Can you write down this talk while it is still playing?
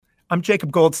I'm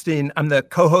Jacob Goldstein. I'm the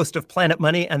co-host of Planet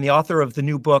Money and the author of the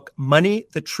new book, Money,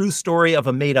 the True Story of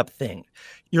a Made-Up Thing.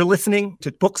 You're listening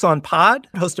to Books on Pod,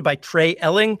 hosted by Trey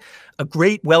Elling, a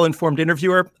great, well-informed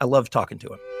interviewer. I love talking to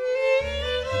him.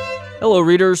 Hello,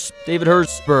 readers. David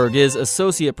Herzberg is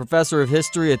Associate Professor of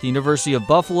History at the University of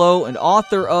Buffalo and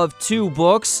author of 2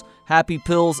 books, Happy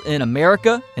Pills in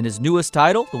America, and his newest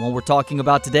title, the one we're talking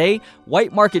about today,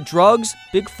 White Market Drugs,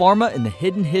 Big Pharma and the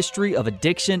Hidden History of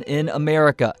Addiction in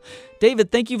America.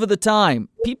 David, thank you for the time.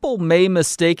 People may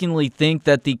mistakenly think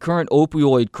that the current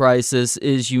opioid crisis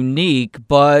is unique,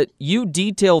 but you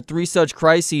detailed 3 such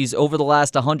crises over the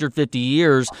last 150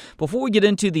 years. Before we get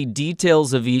into the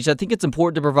details of each, I think it's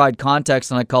important to provide context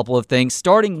on a couple of things,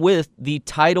 starting with the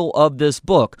title of this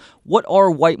book. What are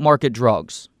white market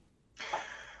drugs?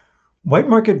 White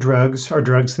market drugs are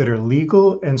drugs that are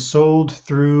legal and sold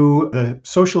through the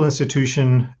social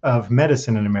institution of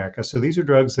medicine in America. So these are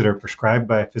drugs that are prescribed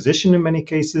by a physician in many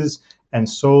cases and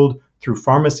sold through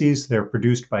pharmacies. They're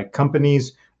produced by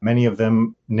companies, many of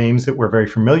them names that we're very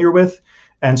familiar with.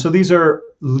 And so these are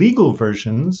legal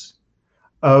versions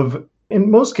of,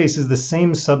 in most cases, the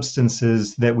same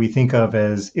substances that we think of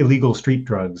as illegal street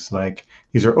drugs, like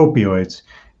these are opioids.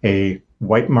 A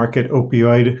white market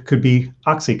opioid could be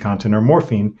OxyContin or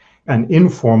morphine. An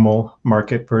informal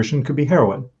market version could be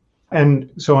heroin, and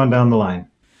so on down the line.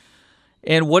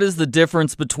 And what is the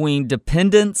difference between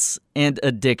dependence and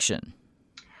addiction?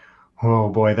 Oh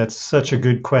boy, that's such a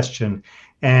good question.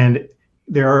 And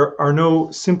there are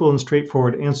no simple and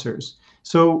straightforward answers.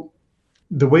 So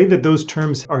the way that those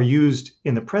terms are used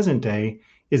in the present day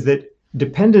is that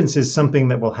dependence is something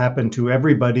that will happen to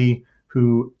everybody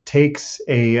who takes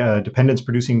a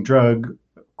dependence-producing drug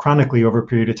chronically over a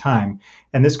period of time.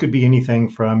 And this could be anything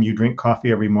from you drink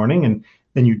coffee every morning and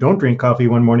then you don't drink coffee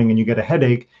one morning and you get a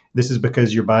headache. This is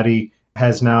because your body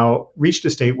has now reached a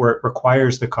state where it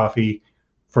requires the coffee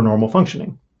for normal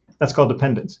functioning. That's called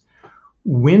dependence.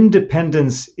 When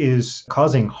dependence is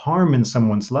causing harm in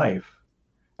someone's life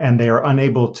and they are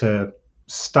unable to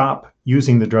stop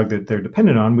using the drug that they're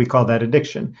dependent on, we call that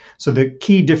addiction. So the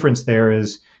key difference there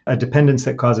is a dependence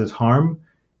that causes harm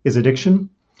is addiction.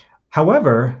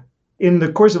 However, in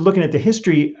the course of looking at the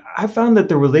history, I found that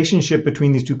the relationship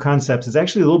between these two concepts is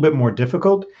actually a little bit more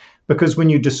difficult because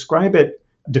when you describe it,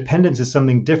 dependence is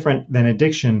something different than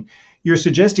addiction, you're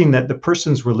suggesting that the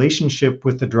person's relationship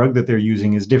with the drug that they're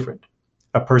using is different.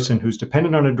 A person who's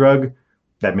dependent on a drug,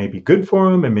 that may be good for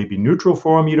them, it may be neutral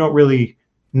for them, you don't really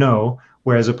know.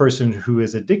 Whereas a person who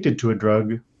is addicted to a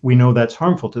drug, we know that's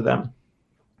harmful to them.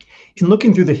 In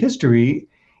looking through the history,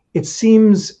 it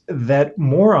seems that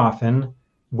more often,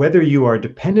 whether you are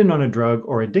dependent on a drug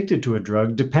or addicted to a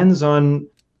drug depends on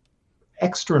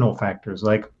external factors,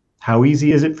 like how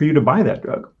easy is it for you to buy that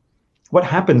drug? What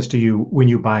happens to you when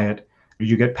you buy it? Do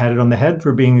you get patted on the head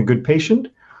for being a good patient?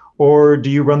 Or do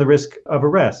you run the risk of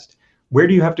arrest? Where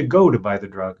do you have to go to buy the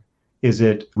drug? Is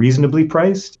it reasonably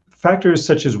priced? Factors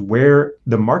such as where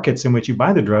the markets in which you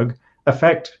buy the drug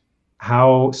affect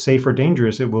how safe or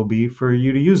dangerous it will be for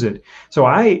you to use it. So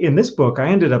in this book, I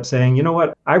ended up saying, you know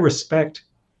what, I respect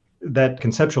that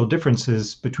conceptual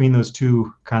differences between those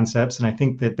two concepts, and I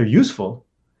think that they're useful.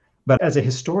 But as a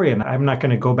historian, I'm not going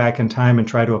to go back in time and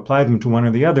try to apply them to one or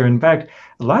the other. In fact,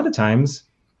 a lot of times,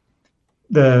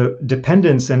 the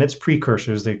dependence and its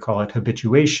precursors, they call it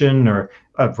habituation or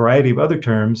a variety of other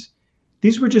terms,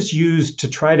 these were just used to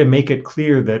try to make it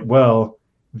clear that, well,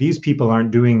 these people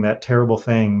aren't doing that terrible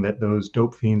thing that those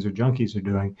dope fiends or junkies are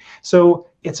doing. So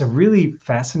it's a really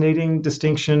fascinating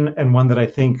distinction and one that I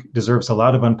think deserves a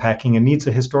lot of unpacking and needs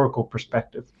a historical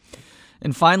perspective.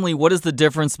 And finally, what is the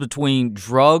difference between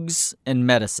drugs and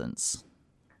medicines?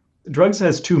 Drugs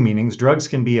has 2 meanings. Drugs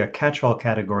can be a catch-all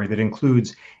category that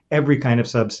includes every kind of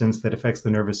substance that affects the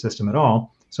nervous system at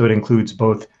all. So it includes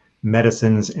both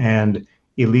medicines and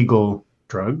illegal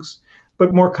drugs.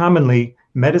 But more commonly,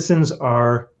 medicines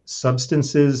are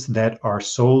substances that are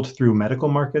sold through medical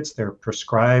markets. They're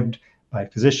prescribed by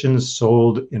physicians,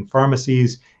 sold in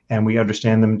pharmacies, and we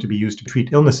understand them to be used to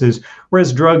treat illnesses,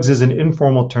 whereas drugs is an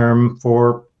informal term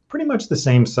for pretty much the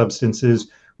same substances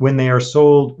when they are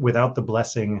sold without the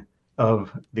blessing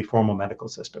of the formal medical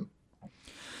system.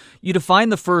 You define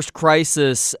the first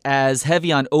crisis as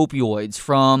heavy on opioids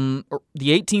from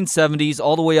the 1870s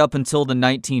all the way up until the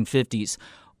 1950s.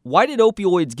 Why did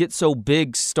opioids get so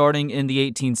big starting in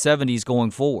the 1870s going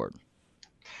forward?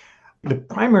 The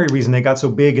primary reason they got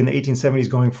so big in the 1870s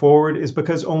going forward is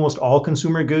because almost all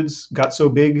consumer goods got so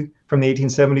big from the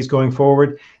 1870s going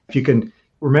forward. If you can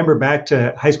remember back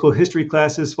to high school history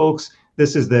classes, folks,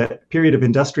 this is the period of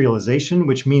industrialization,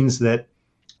 which means that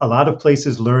a lot of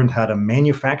places learned how to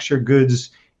manufacture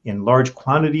goods in large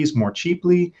quantities more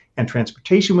cheaply, and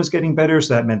transportation was getting better.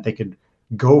 So that meant they could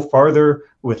go farther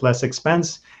with less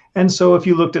expense. And so if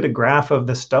you looked at a graph of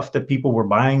the stuff that people were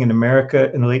buying in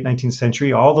America in the late 19th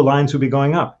century, all the lines would be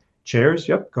going up. Chairs,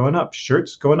 yep, going up.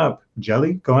 Shirts, going up.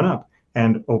 Jelly, going up.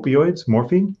 And opioids,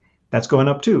 morphine, that's going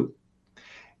up too.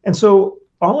 And so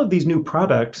all of these new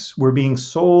products were being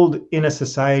sold in a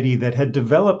society that had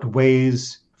developed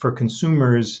ways for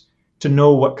consumers to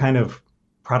know what kind of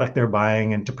product they're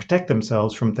buying and to protect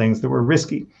themselves from things that were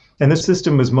risky. And this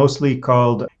system was mostly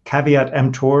called caveat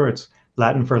emptor. It's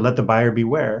Latin for let the buyer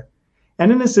beware.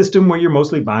 And in a system where you're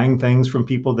mostly buying things from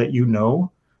people that you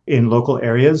know in local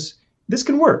areas, this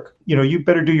can work. You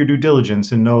better do your due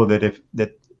diligence and know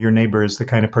that your neighbor is the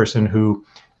kind of person who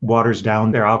waters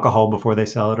down their alcohol before they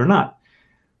sell it or not.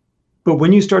 But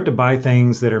when you start to buy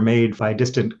things that are made by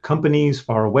distant companies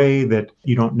far away that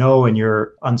you don't know and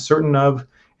you're uncertain of,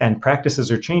 and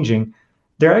practices are changing,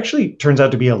 there actually turns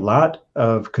out to be a lot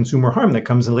of consumer harm that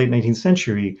comes in the late 19th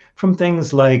century from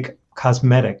things like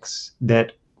cosmetics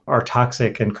that are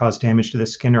toxic and cause damage to the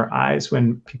skin or eyes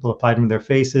when people apply them to their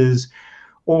faces,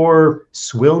 or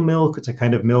swill milk. It's a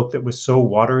kind of milk that was so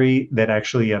watery that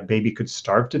actually a baby could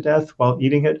starve to death while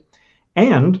eating it.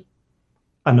 And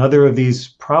another of these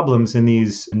problems in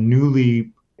these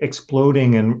newly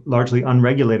exploding and largely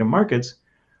unregulated markets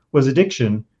was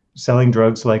addiction, selling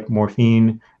drugs like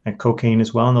morphine and cocaine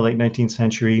as well in the late 19th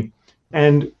century.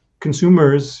 And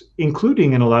consumers,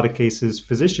 including in a lot of cases,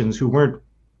 physicians who weren't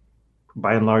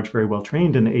by and large very well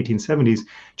trained in the 1870s,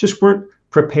 just weren't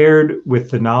prepared with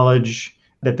the knowledge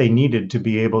that they needed to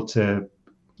be able to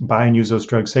buy and use those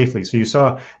drugs safely. So you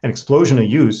saw an explosion of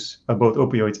use of both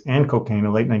opioids and cocaine in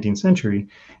the late 19th century.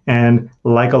 And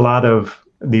like a lot of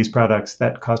these products,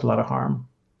 that caused a lot of harm.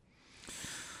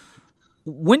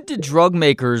 When did drug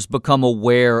makers become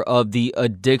aware of the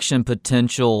addiction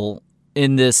potential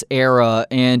in this era,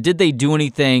 and did they do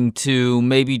anything to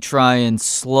maybe try and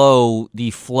slow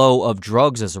the flow of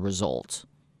drugs as a result?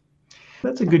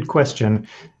 That's a good question.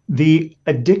 The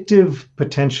addictive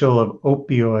potential of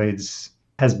opioids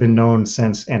has been known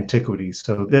since antiquity,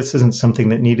 so this isn't something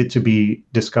that needed to be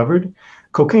discovered.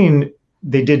 Cocaine,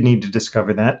 they did need to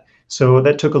discover that, so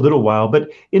that took a little while. But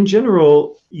in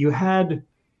general, you had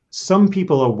some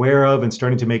people aware of and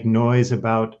starting to make noise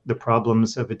about the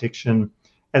problems of addiction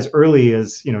as early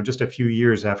as, just a few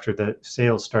years after the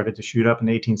sales started to shoot up in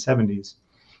the 1870s.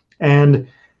 And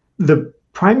the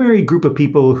primary group of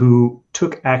people who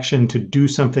took action to do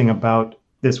something about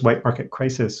this white market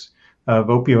crisis of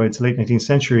opioids late 19th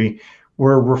century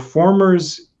were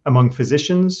reformers among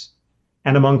physicians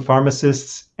and among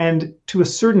pharmacists, and to a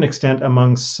certain extent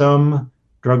among some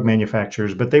drug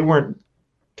manufacturers, but they weren't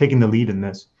taking the lead in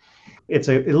this. It's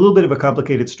a little bit of a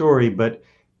complicated story, but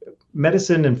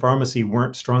medicine and pharmacy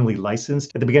weren't strongly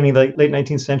licensed. At the beginning of the late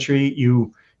 19th century,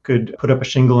 you could put up a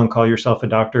shingle and call yourself a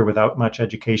doctor without much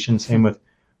education. Same with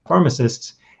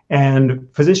pharmacists. And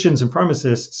physicians and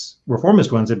pharmacists,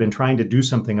 reformist ones, have been trying to do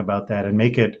something about that and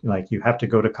make it like you have to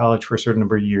go to college for a certain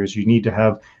number of years. You need to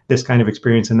have this kind of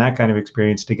experience and that kind of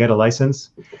experience to get a license.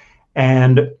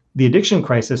 And the addiction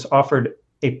crisis offered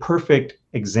a perfect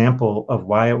example of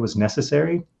why it was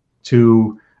necessary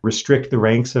to restrict the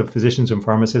ranks of physicians and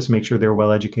pharmacists, make sure they're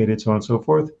well educated, so on and so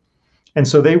forth. And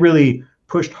so they really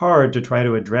pushed hard to try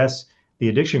to address the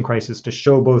addiction crisis, to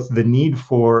show both the need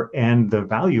for and the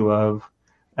value of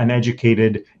an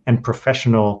educated and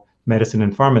professional medicine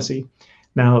and pharmacy.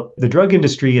 Now, the drug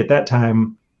industry at that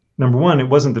time, number one, it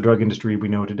wasn't the drug industry we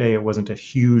know today. It wasn't a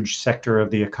huge sector of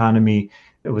the economy.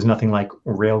 It was nothing like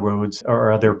railroads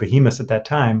or other behemoths at that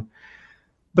time.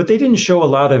 But they didn't show a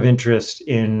lot of interest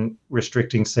in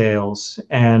restricting sales.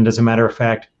 And as a matter of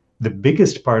fact, the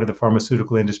biggest part of the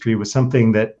pharmaceutical industry was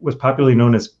something that was popularly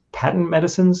known as patent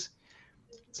medicines.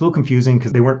 It's a little confusing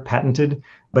because they weren't patented,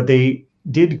 but they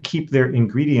did keep their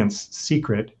ingredients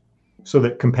secret so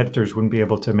that competitors wouldn't be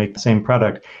able to make the same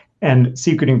product. And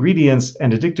secret ingredients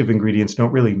and addictive ingredients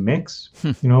don't really mix.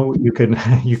 You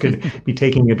could be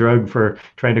taking a drug for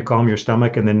trying to calm your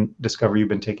stomach and then discover you've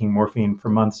been taking morphine for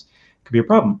months. Could be a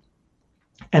problem.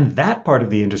 And that part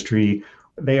of the industry,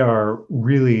 they are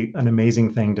really an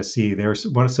amazing thing to see. They're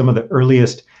some of the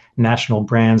earliest national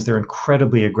brands. They're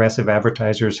incredibly aggressive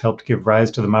advertisers, helped give rise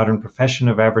to the modern profession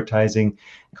of advertising.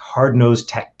 Hard-nosed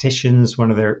tacticians, one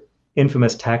of their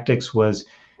infamous tactics was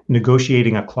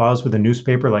negotiating a clause with a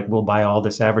newspaper, like we'll buy all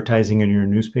this advertising in your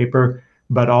newspaper,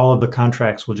 but all of the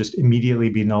contracts will just immediately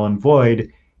be null and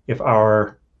void if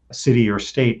our city or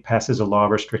state passes a law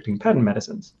restricting patent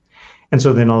medicines. And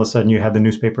so then all of a sudden you have the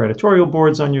newspaper editorial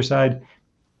boards on your side.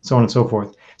 so on and so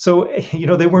forth. So,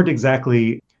 they weren't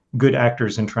exactly good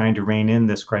actors in trying to rein in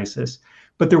this crisis.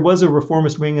 But there was a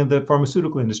reformist wing of the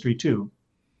pharmaceutical industry, too.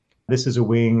 This is a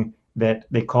wing that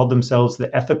they called themselves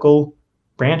the ethical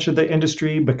branch of the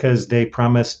industry because they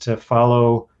promised to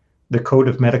follow the code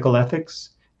of medical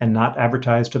ethics and not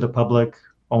advertise to the public,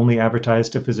 only advertise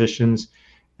to physicians.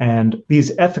 And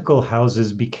these ethical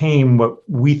houses became what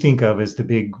we think of as the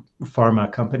big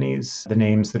pharma companies, the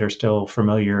names that are still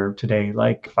familiar today,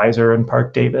 like Pfizer and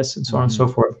Parke-Davis and so on and so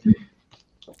forth.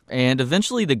 And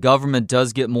eventually the government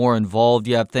does get more involved.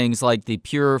 You have things like the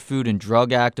Pure Food and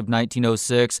Drug Act of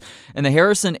 1906 and the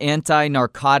Harrison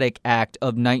Anti-Narcotic Act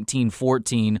of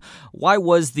 1914. Why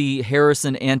was the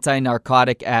Harrison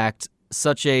Anti-Narcotic Act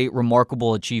such a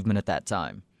remarkable achievement at that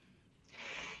time?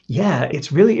 Yeah,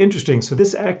 it's really interesting. So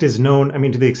this act is known,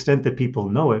 to the extent that people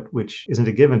know it, which isn't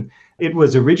a given, it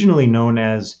was originally known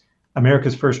as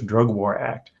America's first drug war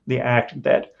act, the act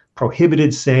that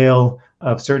prohibited sale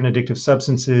of certain addictive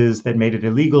substances, that made it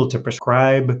illegal to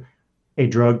prescribe a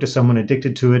drug to someone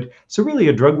addicted to it. So really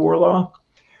a drug war law.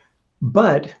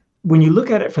 But when you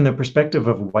look at it from the perspective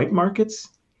of white markets,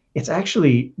 it's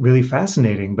actually really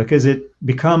fascinating because it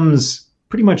becomes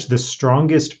pretty much the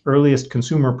strongest, earliest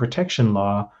consumer protection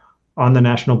law on the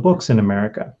national books in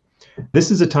America.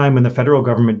 This is a time when the federal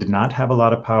government did not have a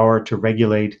lot of power to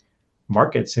regulate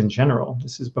markets in general.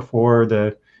 This is before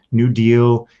the New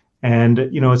Deal. And,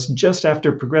 it's just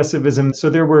after progressivism. So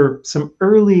there were some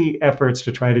early efforts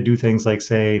to try to do things like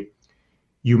say,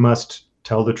 you must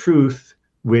tell the truth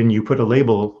when you put a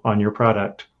label on your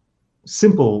product.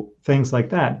 Simple things like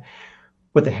that.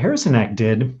 What the Harrison Act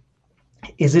did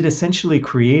is it essentially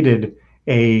created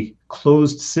a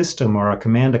closed system or a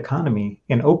command economy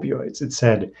in opioids. It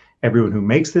said everyone who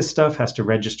makes this stuff has to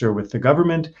register with the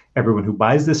government. Everyone who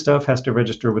buys this stuff has to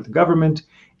register with the government.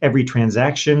 Every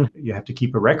transaction, you have to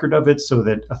keep a record of it so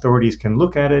that authorities can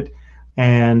look at it.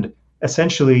 And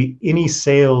essentially, any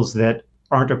sales that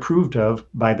aren't approved of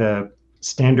by the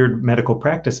standard medical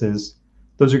practices,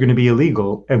 those are going to be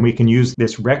illegal. And we can use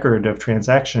this record of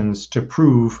transactions to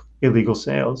prove illegal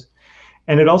sales.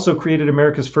 And it also created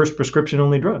America's first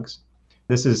prescription-only drugs.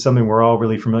 This is something we're all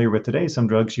really familiar with today. Some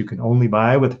drugs you can only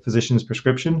buy with a physician's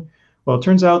prescription. Well, it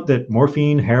turns out that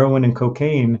morphine, heroin, and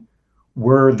cocaine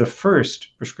were the first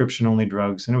prescription-only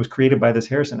drugs, and it was created by this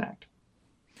Harrison Act.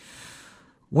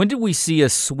 When did we see a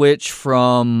switch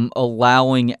from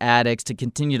allowing addicts to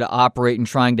continue to operate and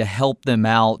trying to help them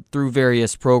out through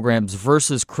various programs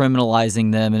versus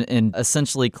criminalizing them and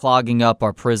essentially clogging up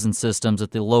our prison systems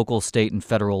at the local, state, and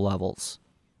federal levels?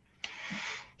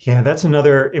 Yeah, that's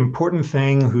another important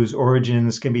thing whose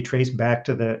origins can be traced back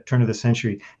to the turn of the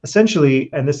century. Essentially,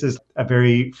 and this is a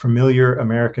very familiar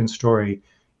American story,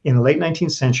 in the late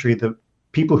 19th century, the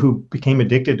people who became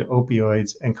addicted to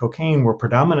opioids and cocaine were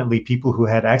predominantly people who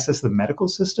had access to the medical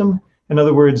system. In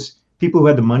other words, people who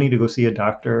had the money to go see a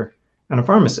doctor and a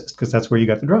pharmacist, because that's where you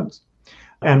got the drugs.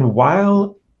 And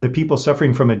while the people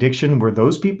suffering from addiction were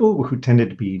those people who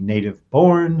tended to be native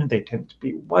born, they tended to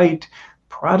be white,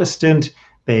 Protestant,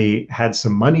 they had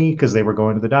some money because they were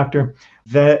going to the doctor,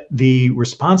 that the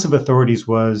response of authorities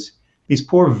was these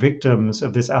poor victims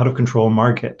of this out of control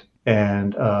market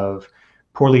and of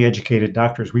poorly educated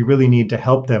doctors. We really need to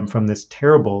help them from this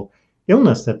terrible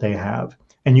illness that they have.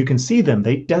 And you can see them.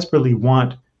 They desperately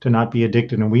want to not be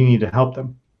addicted, and we need to help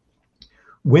them.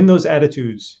 When those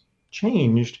attitudes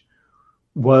changed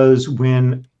was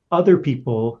when other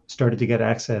people started to get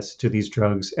access to these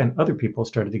drugs and other people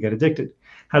started to get addicted.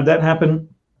 How did that happen?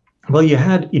 Well, you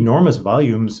had enormous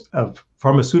volumes of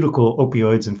pharmaceutical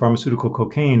opioids and pharmaceutical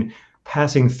cocaine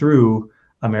passing through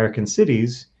American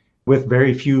cities with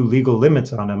very few legal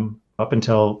limits on them up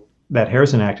until that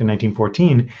Harrison Act in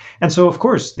 1914. And so, of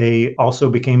course, they also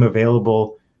became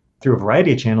available through a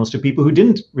variety of channels to people who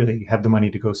didn't really have the money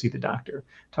to go see the doctor.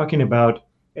 Talking about,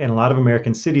 in a lot of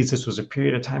American cities, this was a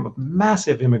period of time of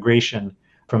massive immigration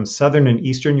from Southern and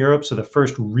Eastern Europe. So the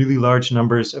first really large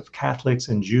numbers of Catholics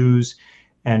and Jews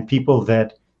and people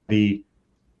that the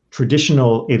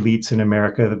traditional elites in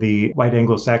America, the white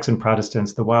Anglo-Saxon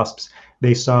Protestants, the WASPs,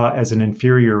 they saw as an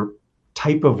inferior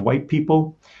type of white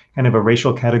people, kind of a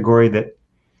racial category that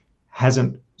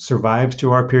hasn't survived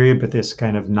to our period, but this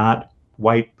kind of not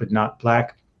white, but not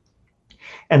black.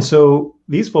 And so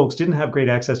these folks didn't have great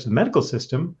access to the medical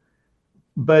system,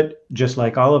 but just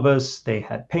like all of us, they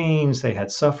had pains, they had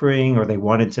suffering, or they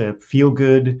wanted to feel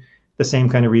good, the same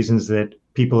kind of reasons that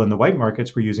people in the white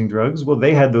markets were using drugs. Well,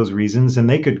 they had those reasons, and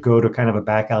they could go to kind of a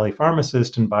back alley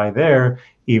pharmacist and buy there,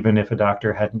 even if a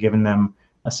doctor hadn't given them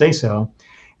a say-so.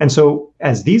 And so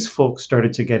as these folks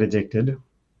started to get addicted,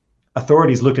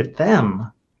 authorities looked at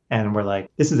them And we're like,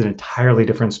 this is an entirely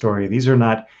different story. These are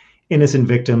not innocent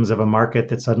victims of a market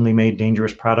that suddenly made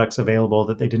dangerous products available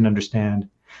that they didn't understand.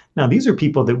 Now, these are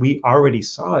people that we already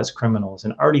saw as criminals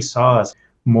and already saw as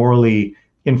morally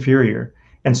inferior.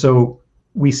 And so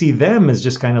we see them as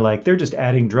just kind of like they're just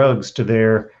adding drugs to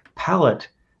their palette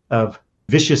of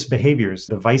vicious behaviors,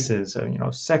 the vices,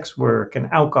 sex work and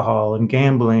alcohol and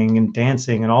gambling and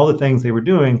dancing and all the things they were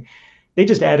doing. They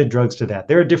just added drugs to that.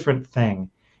 They're a different thing.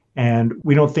 And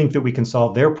we don't think that we can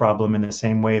solve their problem in the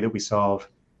same way that we solve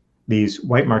these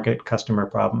white market customer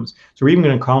problems. So we're even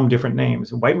going to call them different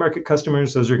names. White market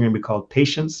customers, those are going to be called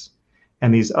patients.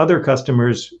 And these other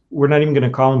customers, we're not even going to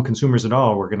call them consumers at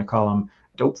all. We're going to call them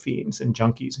dope fiends and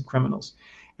junkies and criminals.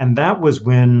 And that was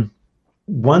when,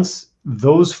 once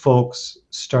those folks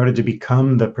started to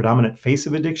become the predominant face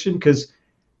of addiction, because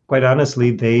quite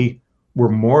honestly, they were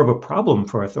more of a problem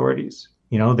for authorities.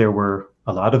 There were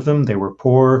a lot of them. They were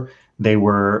poor. They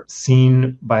were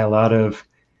seen by a lot of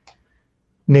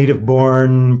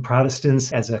native-born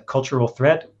Protestants as a cultural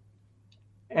threat.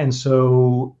 And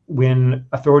so when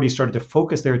authorities started to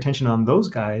focus their attention on those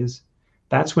guys,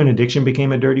 that's when addiction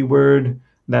became a dirty word.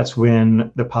 That's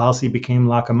when the policy became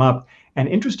lock them up. And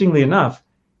interestingly enough,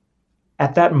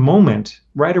 at that moment,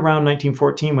 right around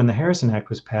 1914, when the Harrison Act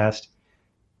was passed,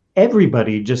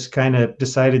 everybody just kind of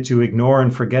decided to ignore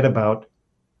and forget about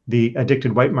the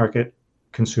addicted white market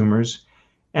consumers.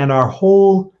 And our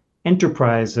whole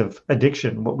enterprise of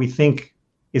addiction, what we think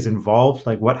is involved,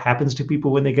 like what happens to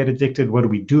people when they get addicted, what do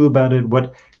we do about it,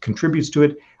 what contributes to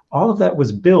it, all of that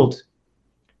was built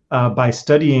by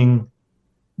studying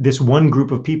this one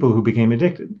group of people who became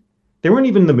addicted. There weren't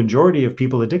even the majority of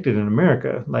people addicted in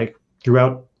America. Like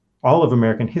throughout all of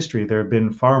American history, there have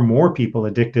been far more people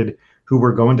addicted who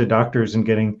were going to doctors and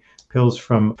getting pills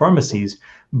from pharmacies.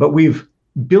 But we've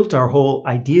built our whole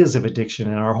ideas of addiction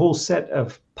and our whole set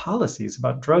of policies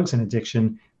about drugs and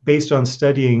addiction based on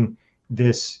studying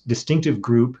this distinctive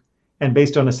group and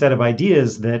based on a set of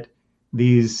ideas that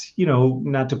these,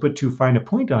 not to put too fine a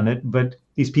point on it, but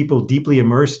these people deeply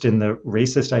immersed in the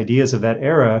racist ideas of that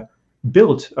era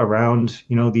built around,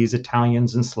 these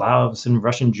Italians and Slavs and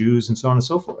Russian Jews and so on and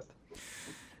so forth.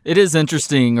 It is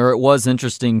interesting, or it was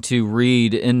interesting to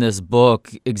read in this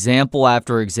book example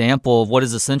after example of what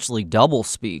is essentially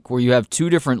doublespeak, where you have two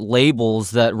different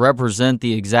labels that represent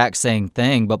the exact same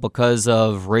thing, but because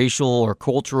of racial or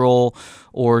cultural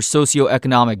or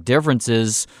socioeconomic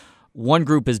differences, one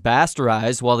group is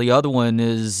bastardized while the other one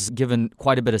is given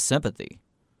quite a bit of sympathy.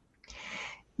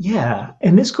 Yeah,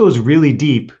 and this goes really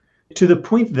deep to the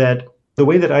point that the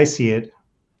way that I see it,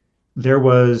 there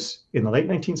was in the late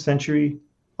 19th century,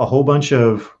 a whole bunch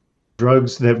of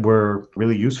drugs that were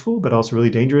really useful, but also really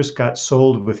dangerous, got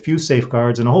sold with few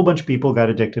safeguards, and a whole bunch of people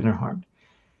got addicted and harmed.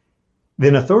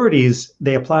 Then authorities,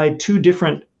 they applied two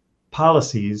different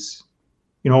policies,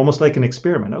 almost like an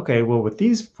experiment. Okay, well, with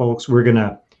these folks, we're going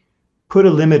to put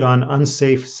a limit on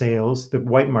unsafe sales. The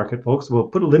white market folks will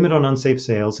put a limit on unsafe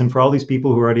sales. And for all these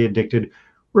people who are already addicted,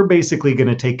 we're basically going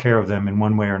to take care of them in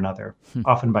one way or another,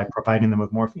 often by providing them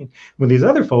with morphine. With these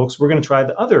other folks, we're going to try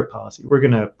the other policy. We're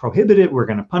going to prohibit it. We're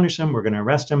going to punish them. We're going to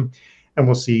arrest them. And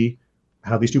we'll see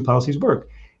how these two policies work.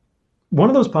 One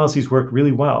of those policies worked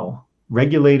really well,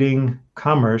 regulating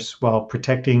commerce while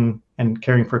protecting and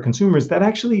caring for consumers. That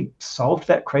actually solved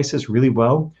that crisis really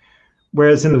well.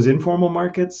 Whereas in those informal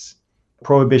markets,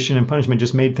 prohibition and punishment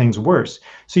just made things worse.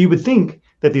 So you would think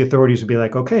that the authorities would be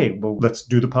like, okay, well, let's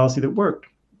do the policy that worked.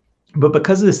 But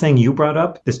because of this thing you brought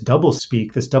up, this double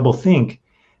speak, this double think,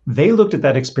 they looked at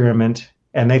that experiment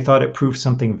and they thought it proved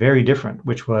something very different,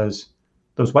 which was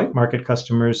those white market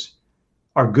customers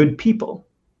are good people.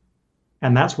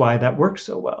 And that's why that worked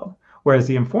so well. Whereas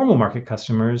the informal market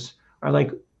customers are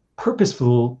like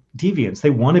purposeful deviants. They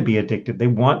want to be addicted. They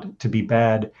want to be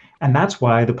bad. And that's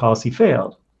why the policy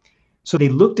failed. So they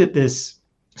looked at this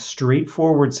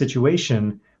straightforward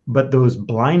situation, but those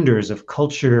blinders of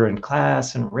culture and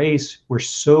class and race were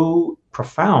so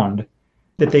profound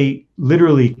that they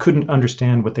literally couldn't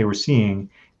understand what they were seeing,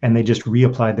 and they just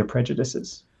reapplied their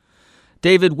prejudices.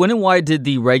 David, when and why did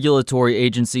the regulatory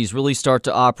agencies really start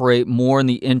to operate more in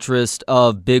the interest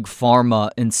of big pharma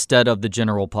instead of the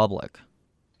general public?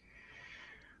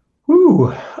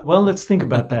 Ooh, well, let's think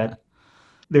about that.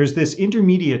 There's this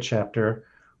intermediate chapter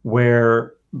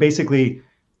where basically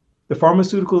the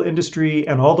pharmaceutical industry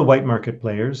and all the white market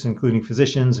players, including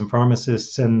physicians and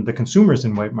pharmacists and the consumers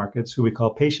in white markets, who we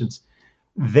call patients,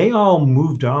 they all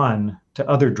moved on to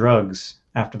other drugs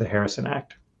after the Harrison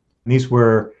Act. And these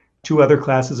were two other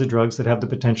classes of drugs that have the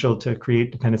potential to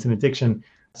create dependence and addiction.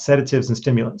 sedatives and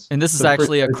stimulants. And this is So the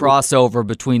actually a first- crossover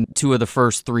between two of the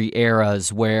first three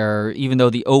eras where even though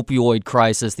the opioid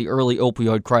crisis, the early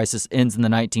opioid crisis ends in the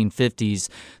 1950s,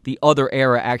 the other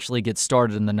era actually gets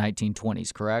started in the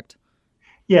 1920s, correct?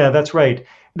 Yeah, that's right.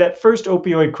 That first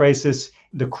opioid crisis,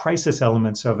 the crisis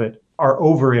elements of it are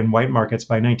over in white markets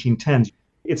by 1910s.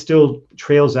 It still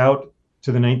trails out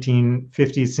to the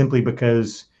 1950s simply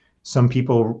because some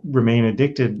people remain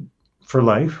addicted for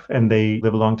life and they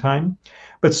live a long time.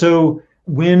 But so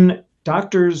when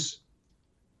doctors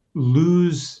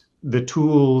lose the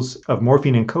tools of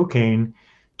morphine and cocaine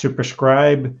to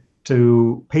prescribe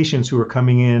to patients who are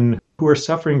coming in who are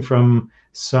suffering from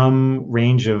some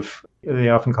range of, they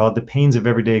often call it the pains of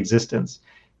everyday existence.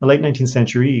 In the late 19th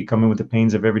century, you come in with the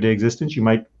pains of everyday existence, you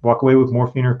might walk away with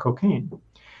morphine or cocaine. But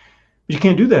you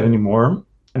can't do that anymore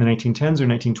in the 1910s or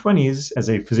 1920s as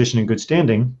a physician in good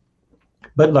standing.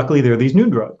 But luckily, there are these new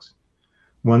drugs.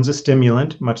 One's a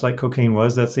stimulant, much like cocaine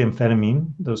was. That's the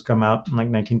amphetamine. Those come out in like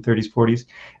 1930s, 40s.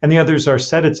 And the others are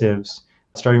sedatives,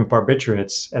 starting with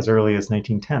barbiturates as early as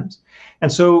 1910s.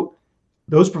 And so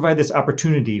those provide this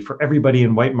opportunity for everybody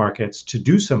in white markets to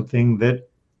do something that,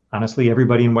 honestly,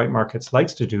 everybody in white markets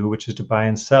likes to do, which is to buy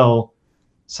and sell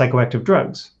psychoactive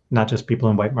drugs. Not just people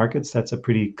in white markets. That's a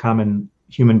pretty common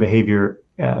human behavior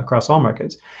across all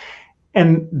markets.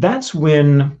 And that's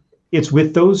when it's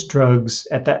with those drugs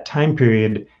at that time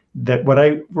period that what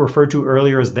I referred to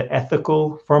earlier as the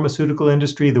ethical pharmaceutical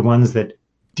industry, the ones that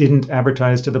didn't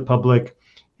advertise to the public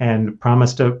and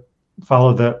promised to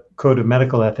follow the code of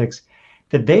medical ethics,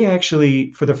 that they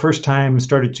actually, for the first time,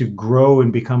 started to grow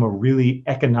and become a really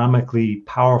economically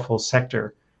powerful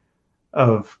sector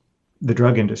of the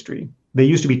drug industry. They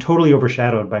used to be totally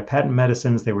overshadowed by patent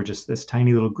medicines. They were just this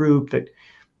tiny little group that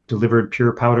delivered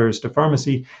pure powders to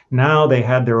pharmacy. Now they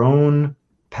had their own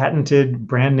patented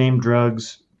brand name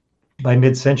drugs by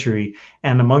mid-century.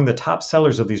 And among the top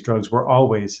sellers of these drugs were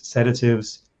always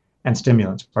sedatives and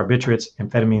stimulants, barbiturates,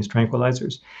 amphetamines,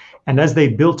 tranquilizers. And as they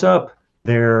built up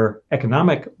their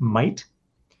economic might,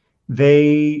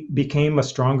 they became a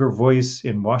stronger voice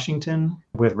in Washington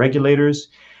with regulators.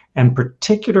 And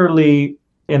particularly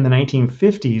in the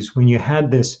 1950s, when you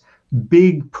had this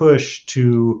big push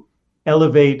to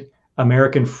elevate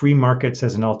American free markets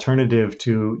as an alternative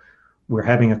to, we're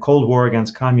having a Cold War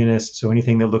against communists, so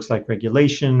anything that looks like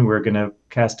regulation, we're going to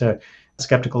cast a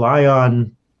skeptical eye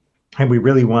on, and we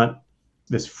really want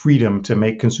this freedom to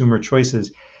make consumer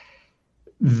choices.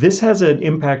 This has an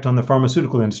impact on the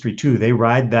pharmaceutical industry too. They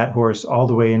ride that horse all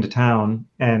the way into town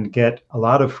and get a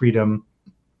lot of freedom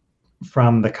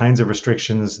from the kinds of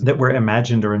restrictions that were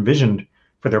imagined or envisioned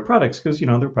for their products, because,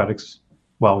 their products,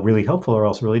 while really helpful, are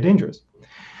also really dangerous.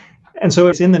 And so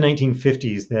it's in the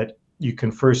 1950s that you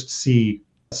can first see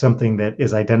something that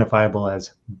is identifiable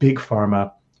as big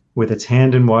pharma with its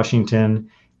hand in Washington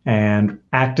and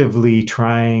actively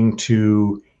trying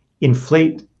to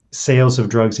inflate sales of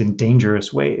drugs in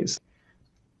dangerous ways.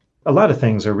 A lot of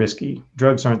things are risky.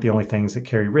 Drugs aren't the only things that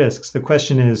carry risks. The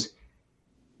question is,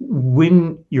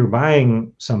 when you're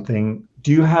buying something,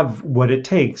 do you have what it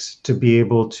takes to be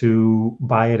able to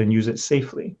buy it and use it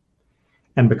safely?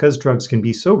 And because drugs can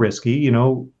be so risky,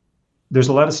 there's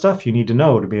a lot of stuff you need to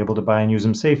know to be able to buy and use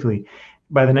them safely.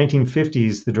 By the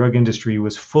 1950s, the drug industry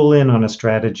was full in on a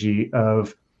strategy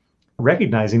of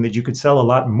recognizing that you could sell a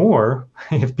lot more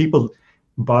if people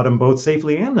bought them both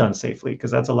safely and unsafely,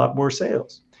 because that's a lot more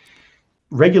sales.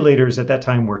 Regulators at that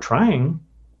time were trying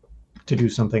to do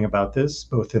something about this,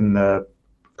 both in the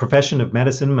profession of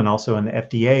medicine and also in the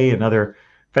FDA and other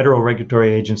federal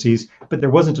regulatory agencies, but there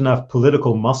wasn't enough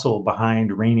political muscle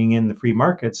behind reining in the free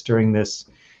markets during this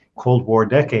Cold War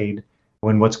decade,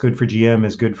 when what's good for GM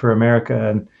is good for America,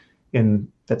 and in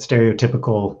that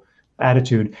stereotypical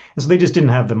attitude. And so they just didn't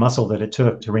have the muscle that it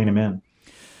took to rein them in.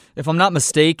 If I'm not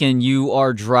mistaken, you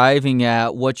are driving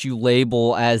at what you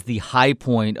label as the high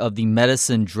point of the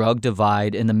medicine-drug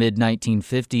divide in the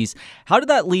mid-1950s. How did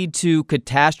that lead to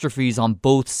catastrophes on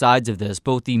both sides of this,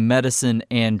 both the medicine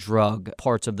and drug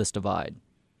parts of this divide?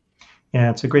 Yeah,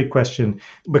 it's a great question.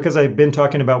 Because I've been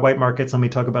talking about white markets, let me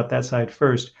talk about that side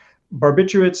first.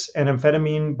 Barbiturates and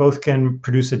amphetamine both can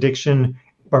produce addiction.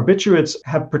 Barbiturates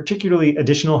have particularly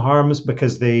additional harms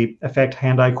because they affect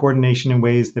hand-eye coordination in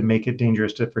ways that make it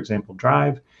dangerous to, for example,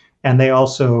 drive. And they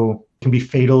also can be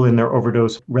fatal in their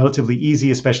overdose relatively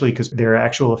easy, especially because their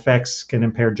actual effects can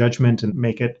impair judgment and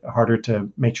make it harder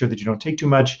to make sure that you don't take too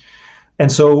much.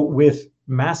 And so with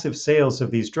massive sales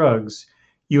of these drugs,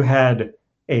 you had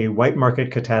a white market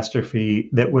catastrophe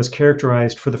that was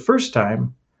characterized for the first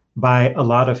time by a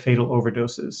lot of fatal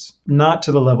overdoses, not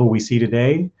to the level we see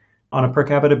today on a per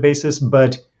capita basis,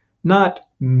 but not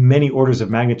many orders of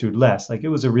magnitude less. Like it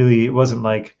wasn't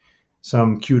like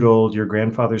some cute old your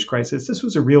grandfather's crisis. This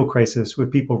was a real crisis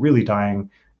with people really dying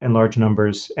in large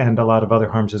numbers and a lot of other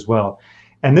harms as well.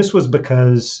 And this was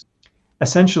because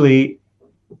essentially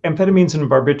amphetamines and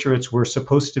barbiturates were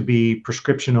supposed to be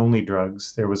prescription only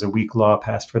drugs. There was a weak law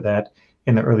passed for that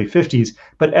in the early 50s,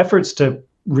 but efforts to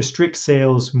restrict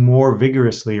sales more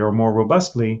vigorously or more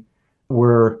robustly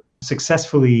were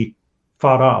successfully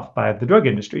fought off by the drug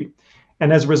industry.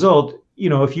 And as a result,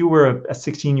 if you were a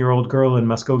 16-year-old girl in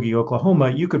Muskogee,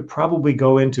 Oklahoma, you could probably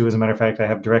go into, as a matter of fact, I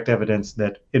have direct evidence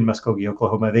that in Muskogee,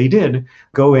 Oklahoma, they did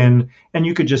go in and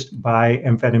you could just buy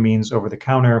amphetamines over the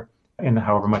counter and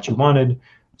however much you wanted.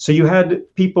 So you had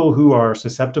people who are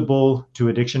susceptible to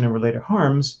addiction and related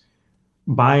harms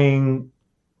buying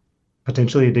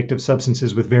potentially addictive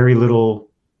substances with very little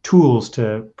tools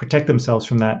to protect themselves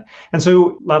from that. And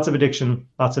so lots of addiction,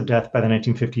 lots of death by the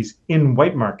 1950s in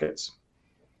white markets.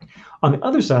 On the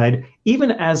other side, even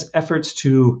as efforts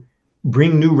to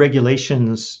bring new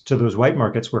regulations to those white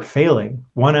markets were failing,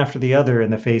 one after the other, in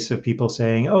the face of people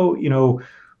saying,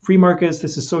 free markets,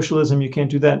 this is socialism, you can't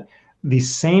do that. The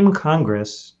same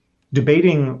Congress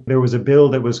debating, there was a bill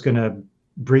that was going to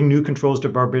bring new controls to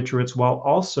barbiturates while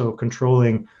also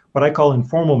controlling what I call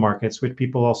informal markets, which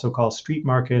people also call street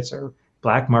markets or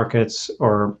black markets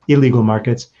or illegal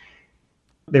markets.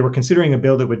 They were considering a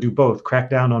bill that would do both,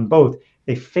 crack down on both.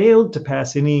 They failed to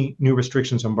pass any new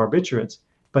restrictions on barbiturates,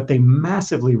 but they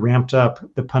massively ramped up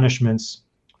the punishments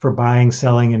for buying,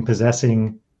 selling, and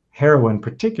possessing heroin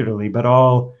particularly, but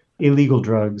all illegal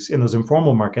drugs in those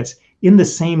informal markets in the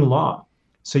same law.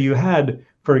 So you had,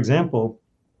 for example,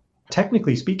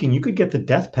 technically speaking, you could get the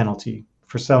death penalty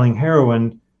for selling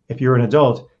heroin if you're an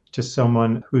adult to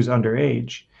someone who's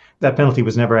underage. That penalty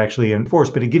was never actually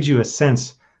enforced, but it gives you a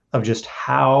sense of just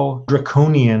how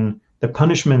draconian the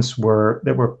punishments were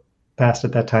that were passed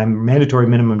at that time. Mandatory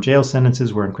minimum jail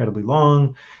sentences were incredibly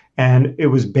long, and it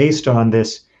was based on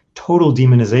this total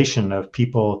demonization of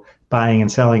people buying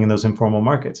and selling in those informal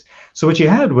markets. So what you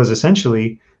had was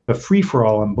essentially a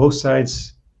free-for-all on both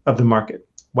sides of the market.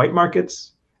 White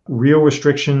markets, real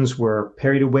restrictions were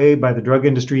parried away by the drug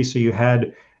industry, so you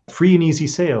had free and easy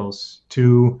sales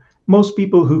to most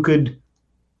people who could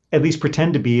at least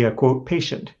pretend to be a, quote,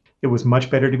 patient. It was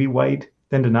much better to be white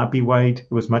than to not be white.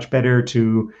 It was much better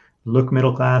to look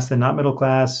middle class than not middle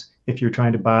class if you're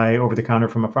trying to buy over the counter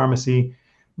from a pharmacy.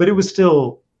 But it was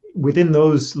still within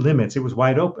those limits, it was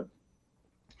wide open.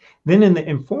 Then in the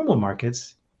informal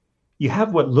markets, you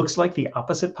have what looks like the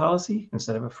opposite policy.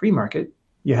 Instead of a free market,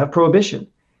 you have prohibition.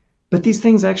 But these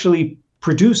things actually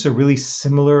produce a really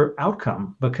similar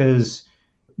outcome because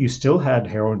you still had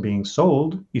heroin being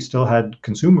sold. You still had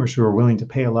consumers who were willing to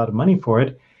pay a lot of money for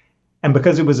it. And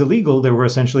because it was illegal, there were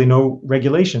essentially no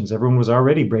regulations. Everyone was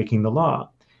already breaking the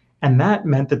law. And that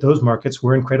meant that those markets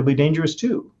were incredibly dangerous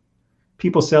too.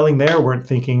 People selling there weren't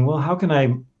thinking, well, how can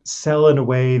I sell in a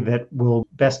way that will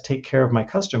best take care of my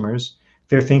customers?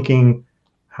 They're thinking,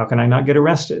 how can I not get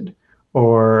arrested?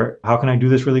 Or how can I do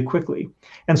this really quickly?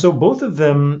 And so both of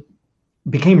them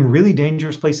became really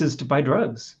dangerous places to buy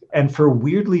drugs, and for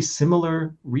weirdly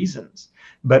similar reasons.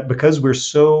 But because we're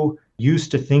so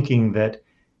used to thinking that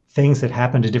things that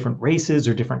happen to different races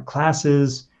or different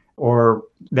classes, or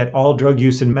that all drug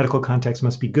use in medical context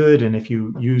must be good, and if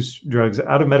you use drugs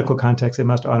out of medical context, it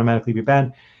must automatically be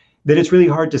bad, that it's really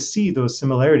hard to see those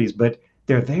similarities, but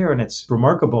they're there and it's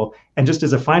remarkable. And just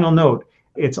as a final note,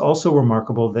 it's also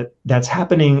remarkable that that's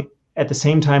happening at the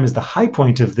same time as the high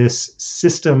point of this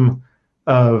system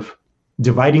of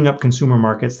dividing up consumer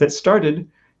markets that started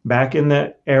back in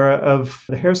the era of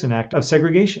the Harrison Act of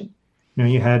segregation.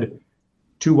 You had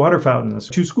two water fountains,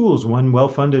 two schools, one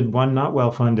well-funded, one not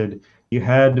well-funded. You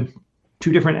had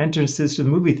two different entrances to the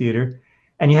movie theater,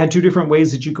 and you had two different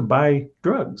ways that you could buy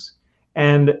drugs.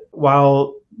 And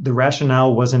while the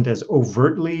rationale wasn't as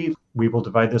overtly, we will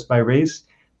divide this by race,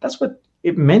 that's what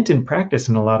it meant in practice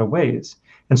in a lot of ways.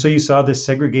 And so you saw this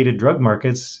segregated drug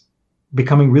markets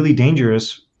becoming really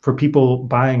dangerous for people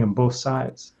buying on both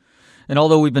sides. And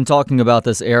although we've been talking about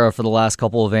this era for the last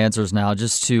couple of answers now,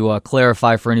 just to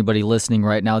clarify for anybody listening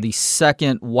right now, the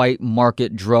second white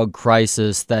market drug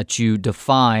crisis that you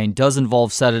define does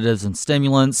involve sedatives and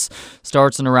stimulants,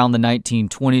 starts in around the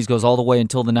 1920s, goes all the way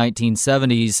until the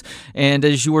 1970s. And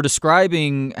as you were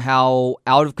describing how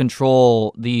out of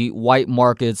control the white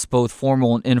markets, both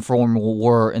formal and informal,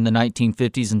 were in the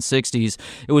 1950s and 60s,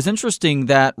 it was interesting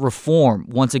that reform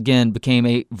once again became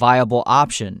a viable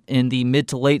option in the mid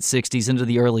to late 60s into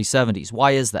the early 70s. Why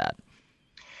is that?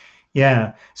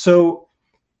 Yeah. So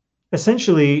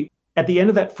essentially, at the end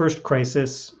of that first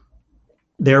crisis,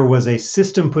 there was a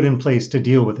system put in place to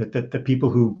deal with it that the people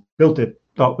who built it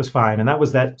thought was fine. And that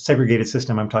was that segregated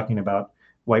system I'm talking about,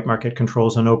 white market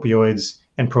controls on opioids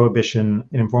and prohibition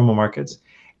in informal markets.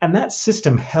 And that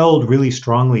system held really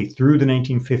strongly through the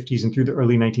 1950s and through the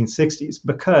early 1960s,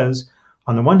 because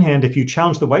on the one hand, if you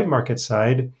challenged the white market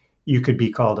side, you could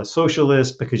be called a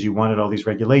socialist because you wanted all these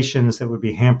regulations that would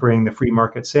be hampering the free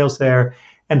market sales there.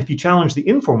 And if you challenged the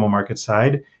informal market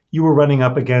side, you were running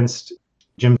up against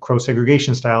Jim Crow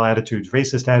segregation style attitudes,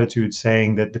 racist attitudes,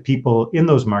 saying that the people in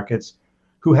those markets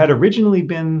who had originally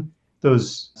been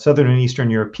those Southern and Eastern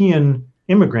European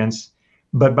immigrants,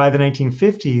 but by the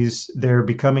 1950s, they're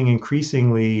becoming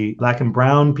increasingly Black and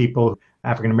brown people,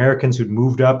 African Americans who'd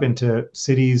moved up into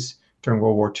cities during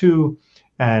World War II,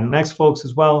 and next folks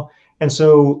as well. And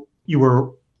so you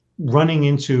were running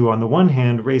into, on the one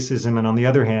hand, racism, and on the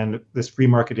other hand, this free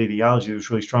market ideology that was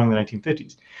really strong in the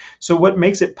 1950s. So what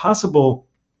makes it possible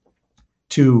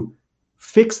to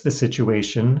fix the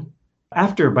situation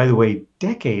after, by the way,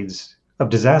 decades of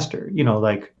disaster?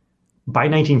 Like by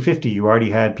 1950, you already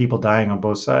had people dying on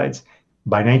both sides.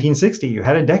 By 1960, you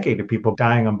had a decade of people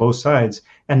dying on both sides,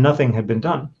 and nothing had been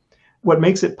done. What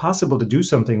makes it possible to do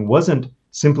something wasn't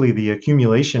simply the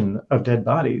accumulation of dead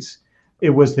bodies. It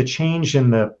was the change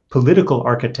in the political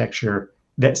architecture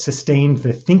that sustained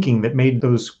the thinking that made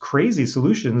those crazy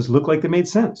solutions look like they made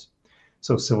sense.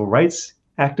 So civil rights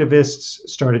activists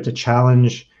started to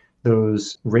challenge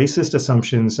those racist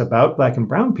assumptions about Black and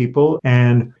brown people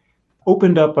and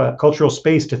opened up a cultural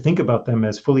space to think about them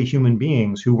as fully human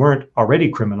beings who weren't already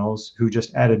criminals, who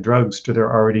just added drugs to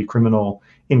their already criminal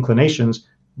inclinations,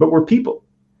 but were people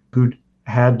who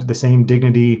had the same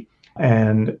dignity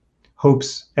and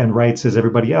hopes and rights as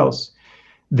everybody else.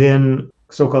 Then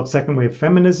so-called second wave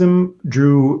feminism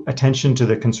drew attention to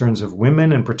the concerns of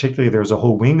women, and particularly there's a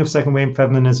whole wing of second wave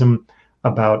feminism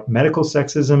about medical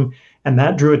sexism, and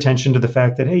that drew attention to the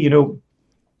fact that, hey,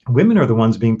 women are the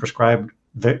ones being prescribed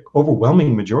the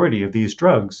overwhelming majority of these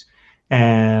drugs.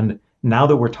 And now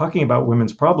that we're talking about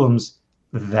women's problems,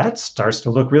 that starts to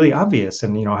look really obvious.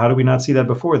 And, how do we not see that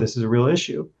before? This is a real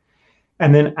issue.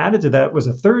 And then added to that was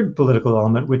a third political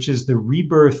element, which is the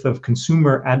rebirth of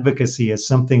consumer advocacy as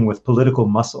something with political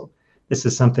muscle. This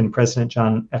is something President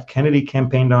John F. Kennedy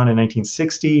campaigned on in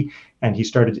 1960, and he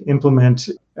started to implement,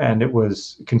 and it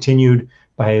was continued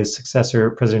by his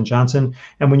successor, President Johnson.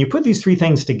 And when you put these three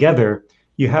things together,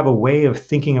 you have a way of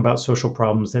thinking about social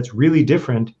problems that's really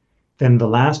different than the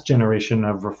last generation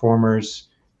of reformers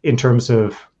in terms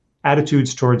of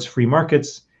attitudes towards free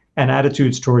markets and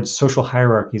attitudes towards social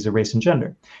hierarchies of race and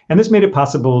gender. And this made it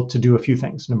possible to do a few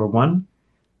things. Number one,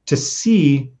 to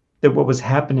see that what was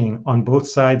happening on both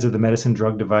sides of the medicine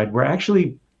drug divide were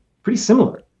actually pretty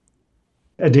similar.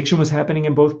 Addiction was happening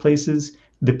in both places.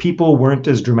 The people weren't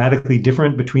as dramatically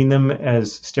different between them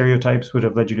as stereotypes would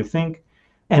have led you to think.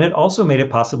 And it also made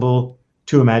it possible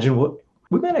to imagine, well,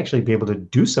 we might actually be able to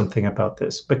do something about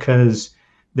this because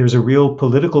there's a real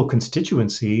political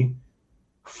constituency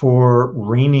for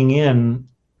reining in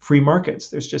free markets.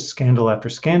 There's just scandal after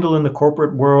scandal in the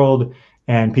corporate world,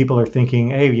 and people are thinking,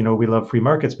 hey, we love free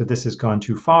markets, but this has gone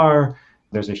too far.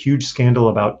 There's a huge scandal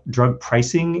about drug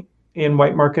pricing in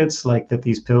white markets, like that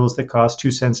these pills that cost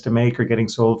 2 cents to make are getting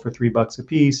sold for $3 a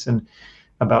piece, and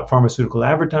about pharmaceutical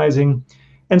advertising.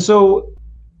 And so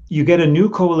you get a new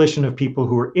coalition of people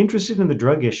who are interested in the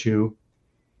drug issue,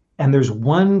 and there's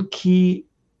one key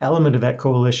element of that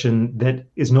coalition that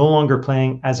is no longer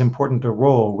playing as important a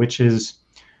role, which is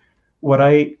what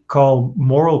I call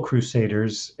moral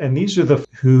crusaders. And these are the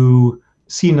who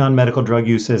see non-medical drug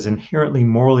use as inherently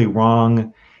morally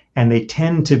wrong, and they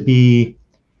tend to be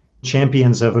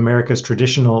champions of America's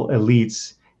traditional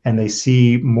elites, and they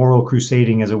see moral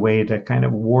crusading as a way to kind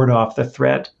of ward off the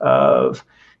threat of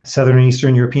Southern and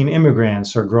Eastern European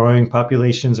immigrants or growing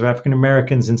populations of African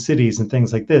Americans in cities and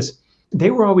things like this. They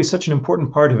were always such an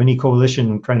important part of any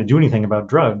coalition trying to do anything about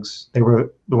drugs. They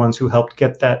were the ones who helped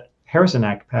get that Harrison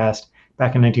Act passed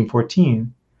back in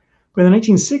 1914. But in the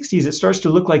 1960s, it starts to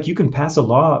look like you can pass a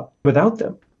law without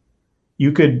them.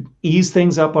 You could ease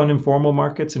things up on informal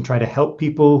markets and try to help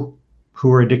people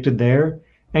who are addicted there.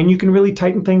 And you can really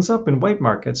tighten things up in white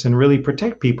markets and really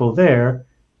protect people there.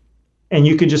 And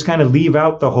you could just kind of leave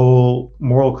out the whole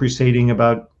moral crusading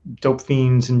about dope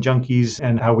fiends and junkies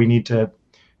and how we need to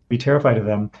be terrified of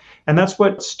them. And that's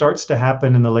what starts to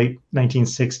happen in the late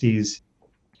 1960s.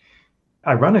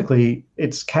 Ironically,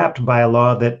 it's capped by a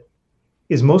law that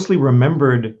is mostly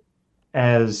remembered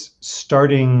as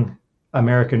starting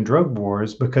American drug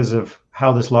wars because of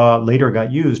how this law later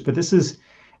got used. But this is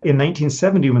in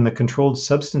 1970 when the Controlled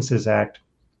Substances Act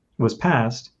was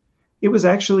passed. It was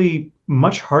actually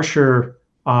much harsher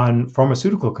on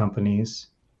pharmaceutical companies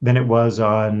than it was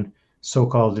on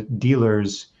so-called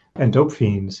dealers and dope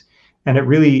fiends. And it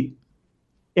really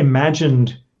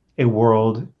imagined a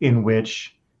world in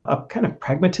which a kind of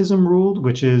pragmatism ruled,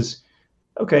 which is,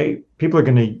 okay, people are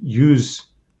going to use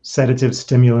sedatives,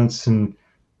 stimulants, and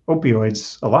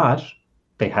opioids a lot.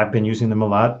 They have been using them a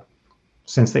lot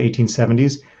since the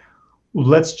 1870s.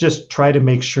 Let's just try to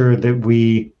make sure that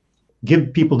we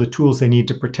give people the tools they need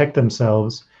to protect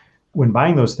themselves when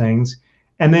buying those things.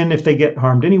 And then if they get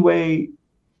harmed anyway,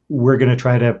 we're going to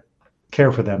try to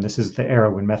care for them. This is the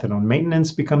era when methadone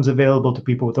maintenance becomes available to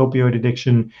people with opioid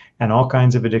addiction and all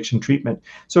kinds of addiction treatment.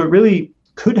 So it really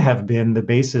could have been the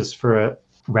basis for a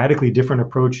radically different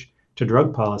approach to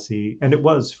drug policy, and it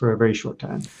was for a very short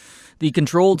time. The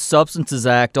Controlled Substances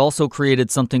Act also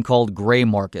created something called gray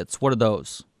markets. What are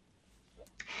those?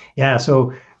 Yeah,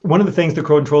 so one of the things the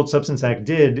Controlled Substance Act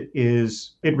did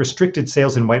is it restricted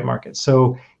sales in white markets.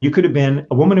 So you could have been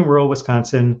a woman in rural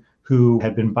Wisconsin who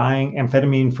had been buying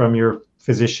amphetamine from your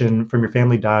physician, from your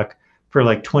family doc for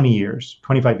like 20 years,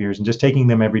 25 years, and just taking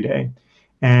them every day.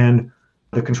 And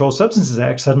the Controlled Substances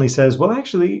Act suddenly says, well,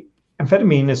 actually,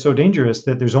 amphetamine is so dangerous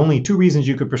that there's only 2 reasons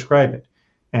you could prescribe it.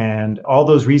 And all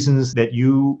those reasons that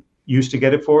you used to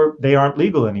get it for, they aren't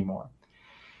legal anymore.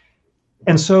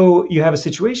 And so you have a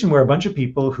situation where a bunch of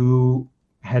people who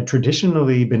had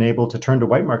traditionally been able to turn to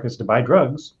white markets to buy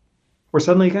drugs were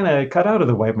suddenly kind of cut out of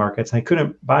the white markets. And they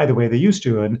couldn't buy the way they used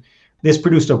to. And this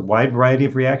produced a wide variety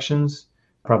of reactions.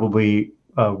 Probably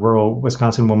a rural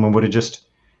Wisconsin woman would have just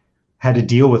had to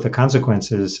deal with the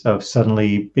consequences of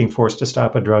suddenly being forced to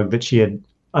stop a drug that she had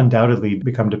undoubtedly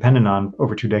become dependent on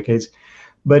over 2 decades.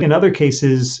 But in other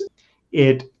cases,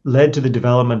 it led to the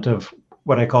development of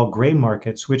what I call gray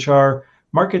markets, which are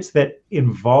markets that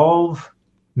involve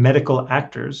medical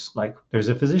actors, like there's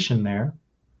a physician there,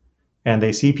 and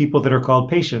they see people that are called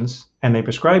patients, and they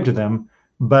prescribe to them,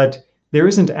 but there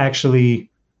isn't actually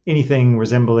anything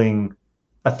resembling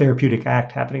a therapeutic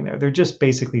act happening there. They're just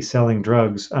basically selling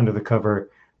drugs under the cover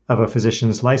of a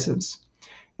physician's license.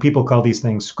 People call these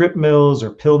things script mills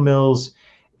or pill mills,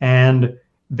 and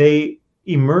they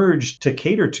emerged to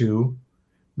cater to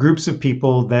groups of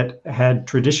people that had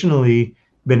traditionally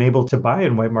been able to buy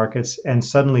in white markets and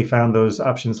suddenly found those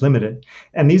options limited.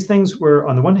 And these things were,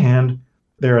 on the one hand,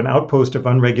 they're an outpost of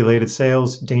unregulated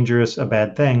sales, dangerous, a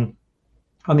bad thing.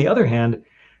 On the other hand,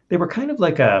 they were kind of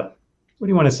like a, what do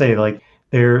you want to say? Like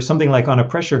they're something like on a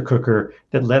pressure cooker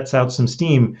that lets out some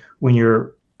steam. When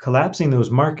you're collapsing those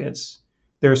markets,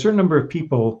 there are a certain number of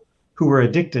people who are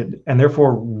addicted and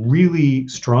therefore really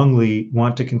strongly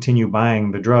want to continue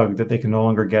buying the drug that they can no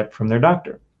longer get from their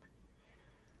doctor.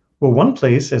 Well, one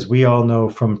place, as we all know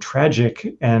from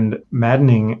tragic and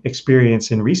maddening experience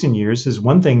in recent years, is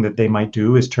one thing that they might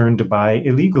do is turn to buy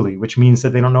illegally, which means that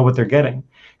they don't know what they're getting.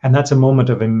 And that's a moment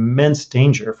of immense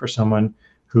danger for someone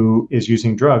who is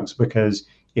using drugs, because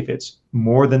if it's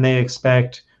more than they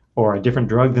expect or a different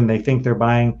drug than they think they're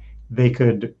buying, they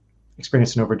could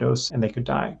experience an overdose and they could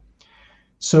die.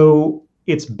 So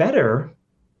it's better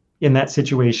in that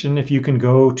situation if you can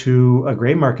go to a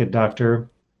gray market doctor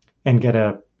and get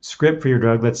a script for your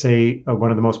drug. Let's say one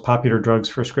of the most popular drugs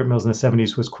for script mills in the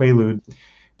 70s was Quaalude,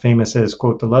 famous as,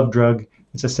 quote, the love drug.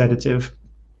 It's a sedative.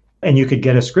 And you could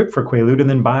get a script for Quaalude and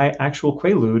then buy actual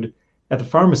Quaalude at the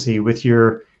pharmacy with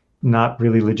your not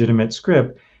really legitimate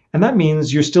script. And that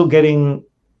means you're still getting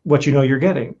what you know you're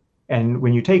getting. And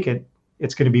when you take it,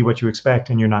 it's going to be what you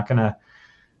expect, and you're not going to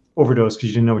overdose because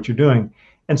you didn't know what you're doing.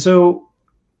 And so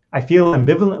I feel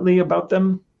ambivalently about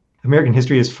them. American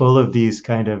history is full of these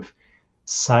kind of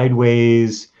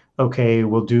sideways, okay,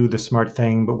 we'll do the smart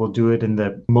thing, but we'll do it in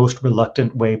the most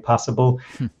reluctant way possible.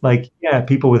 Like, yeah,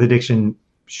 people with addiction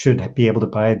should be able to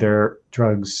buy their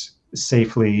drugs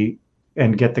safely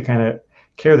and get the kind of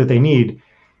care that they need.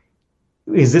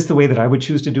 Is this the way that I would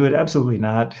choose to do it? Absolutely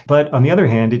not. But on the other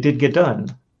hand, it did get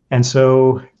done. And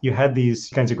so you had these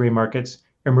kinds of gray markets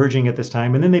emerging at this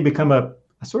time, and then they become a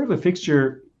sort of a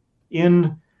fixture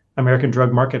in American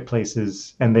drug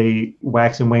marketplaces, and they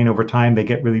wax and wane over time. They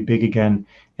get really big again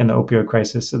in the opioid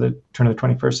crisis of the turn of the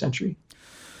 21st century.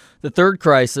 The third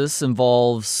crisis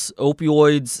involves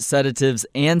opioids, sedatives,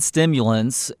 and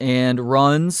stimulants, and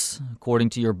runs, according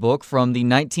to your book, from the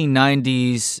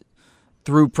 1990s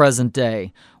through present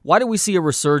day. Why do we see a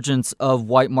resurgence of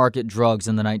white market drugs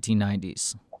in the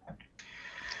 1990s?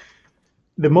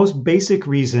 The most basic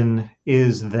reason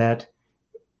is that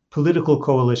political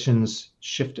coalitions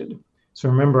shifted. So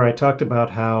remember, I talked about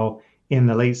how in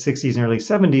the late 60s and early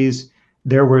 70s,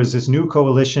 there was this new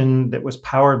coalition that was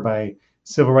powered by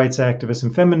civil rights activists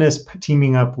and feminists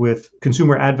teaming up with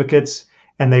consumer advocates,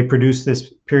 and they produce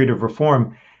this period of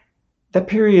reform. That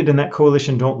period and that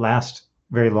coalition don't last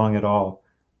very long at all.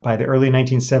 By the early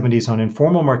 1970s, on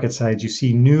informal market sides, you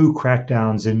see new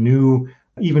crackdowns and new,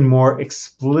 even more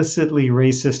explicitly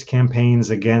racist campaigns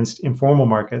against informal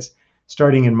markets,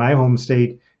 starting in my home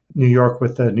state, New York,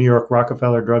 with the New York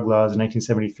Rockefeller drug laws in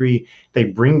 1973. They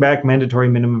bring back mandatory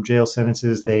minimum jail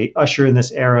sentences. They usher in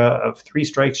this era of 3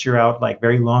 strikes, you're out, like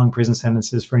very long prison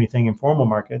sentences for anything informal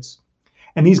markets.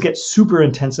 And these get super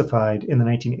intensified in the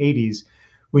 1980s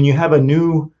when you have a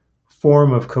new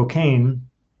form of cocaine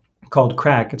called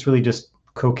crack. It's really just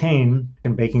cocaine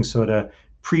and baking soda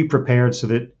pre-prepared so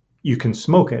that you can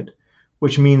smoke it,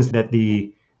 which means that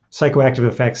the psychoactive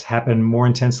effects happen more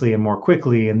intensely and more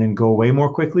quickly and then go away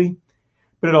more quickly.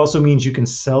 But it also means you can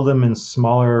sell them in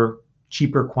smaller,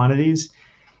 cheaper quantities.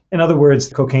 In other words,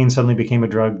 cocaine suddenly became a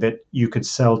drug that you could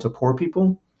sell to poor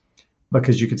people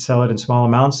because you could sell it in small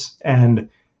amounts, and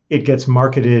it gets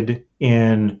marketed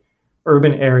in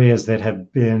urban areas that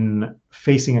have been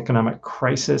facing economic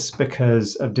crisis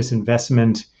because of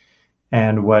disinvestment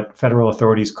and what federal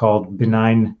authorities called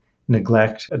benign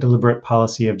neglect, a deliberate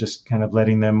policy of just kind of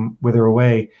letting them wither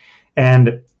away.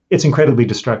 And it's incredibly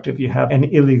destructive. You have an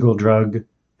illegal drug,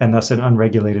 and thus an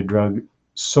unregulated drug,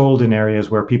 sold in areas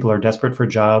where people are desperate for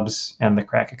jobs, and the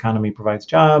crack economy provides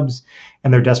jobs,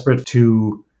 and they're desperate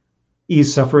to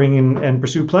ease suffering and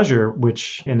pursue pleasure,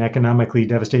 which in economically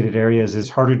devastated areas is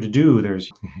harder to do.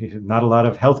 There's not a lot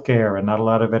of healthcare and not a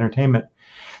lot of entertainment.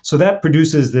 So that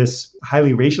produces this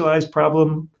highly racialized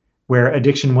problem where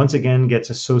addiction once again gets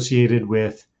associated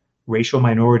with racial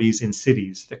minorities in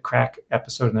cities. The crack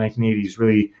episode in the 1980s,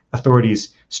 really authorities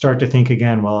start to think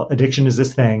again, well, addiction is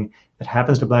this thing that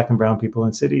happens to Black and brown people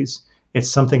in cities. It's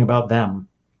something about them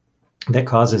that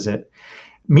causes it.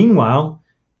 Meanwhile,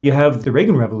 you have the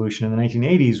Reagan Revolution in the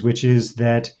 1980s, which is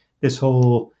that this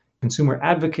whole consumer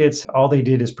advocates, all they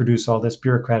did is produce all this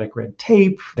bureaucratic red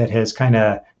tape that has kind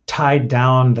of tied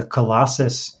down the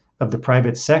colossus of the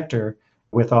private sector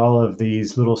with all of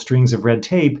these little strings of red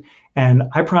tape. And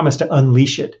I promise to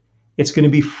unleash it. It's going to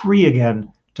be free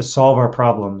again to solve our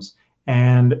problems.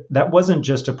 And that wasn't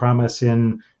just a promise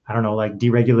in, I don't know, like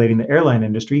deregulating the airline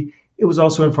industry. It was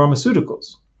also in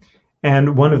pharmaceuticals.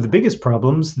 And one of the biggest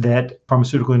problems that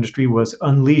pharmaceutical industry was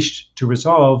unleashed to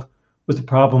resolve was the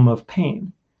problem of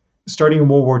pain. Starting in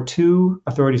World War II,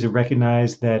 authorities have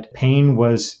recognized that pain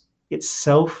was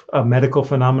itself a medical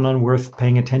phenomenon worth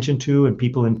paying attention to, and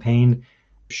people in pain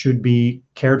should be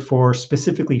cared for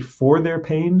specifically for their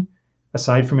pain,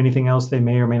 aside from anything else they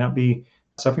may or may not be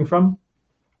suffering from.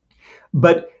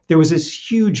 But there was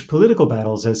this huge political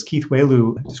battles, as Keith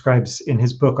Wailoo describes in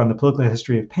his book on the political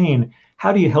history of pain.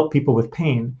 How do you help people with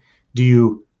pain? Do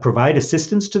you provide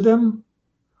assistance to them?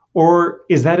 Or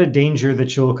is that a danger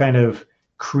that you'll kind of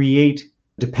create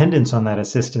dependence on that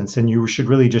assistance, and you should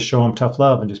really just show them tough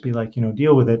love and just be like,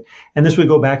 deal with it? And this would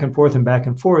go back and forth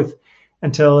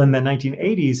until in the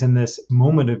 1980s, in this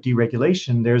moment of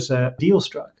deregulation, there's a deal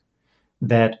struck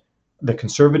that the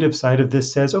conservative side of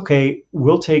this says, okay,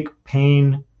 we'll take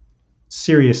pain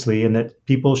seriously and that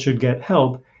people should get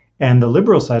help. And the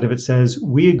liberal side of it says,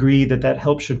 we agree that that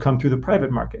help should come through the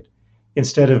private market.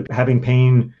 Instead of having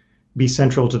pain be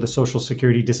central to the Social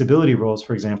Security disability rolls,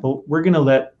 for example, we're going to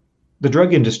let the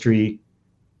drug industry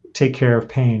take care of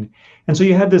pain. And so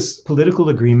you have this political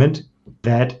agreement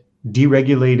that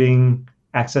deregulating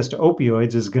access to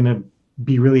opioids is going to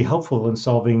be really helpful in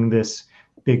solving this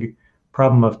big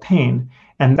problem of pain.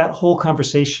 And that whole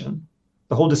conversation,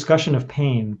 the whole discussion of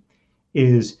pain,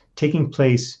 is taking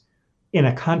place in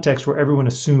a context where everyone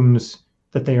assumes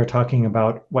that they are talking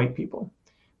about white people.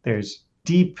 There's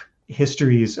deep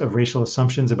histories of racial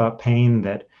assumptions about pain,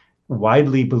 that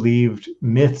widely believed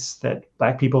myths that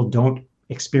Black people don't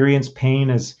experience pain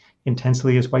as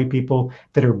intensely as white people,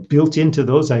 that are built into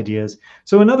those ideas.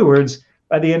 So in other words,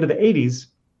 by the end of the 80s,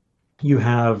 you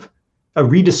have a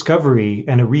rediscovery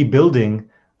and a rebuilding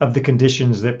of the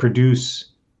conditions that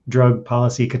produce drug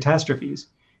policy catastrophes.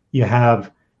 You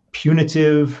have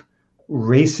punitive,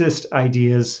 racist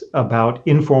ideas about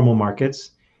informal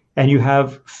markets, and you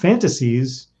have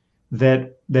fantasies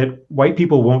that white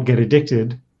people won't get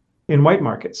addicted in white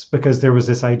markets, because there was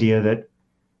this idea that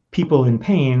people in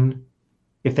pain,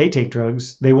 if they take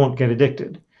drugs, they won't get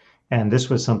addicted. And this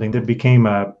was something that became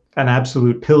an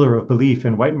absolute pillar of belief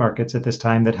in white markets at this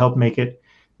time that helped make it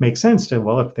make sense to,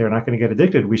 well, if they're not going to get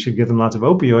addicted, we should give them lots of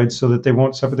opioids so that they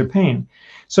won't suffer their pain.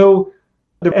 So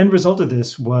the end result of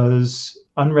this was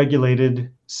unregulated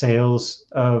sales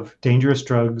of dangerous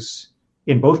drugs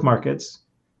in both markets,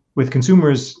 with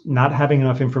consumers not having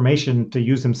enough information to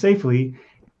use them safely.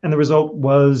 And the result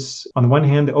was, on the one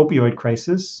hand, the opioid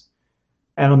crisis,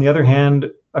 and on the other hand,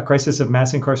 a crisis of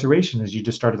mass incarceration as you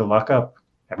just started to lock up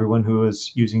everyone who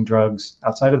was using drugs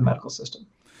outside of the medical system.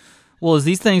 Well, as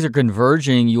these things are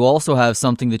converging, you also have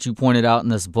something that you pointed out in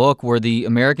this book where the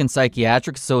American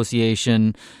Psychiatric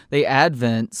Association, they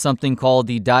advent something called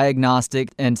the Diagnostic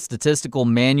and Statistical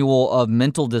Manual of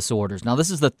Mental Disorders. Now,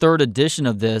 this is the third edition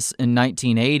of this in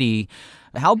 1980.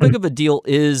 How big of a deal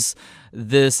is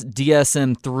this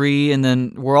DSM-3, and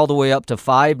then we're all the way up to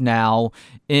 5 now,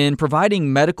 in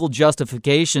providing medical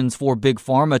justifications for Big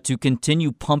Pharma to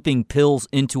continue pumping pills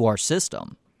into our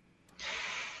system?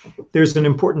 There's an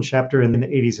important chapter in the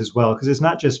 80s as well, because it's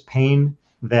not just pain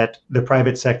that the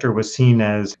private sector was seen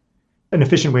as an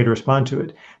efficient way to respond to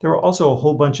it. There are also a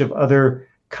whole bunch of other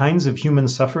kinds of human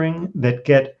suffering that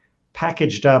get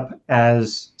packaged up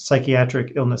as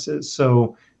psychiatric illnesses.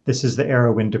 So this is the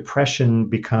era when depression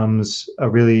becomes a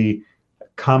really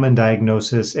common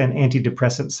diagnosis and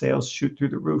antidepressant sales shoot through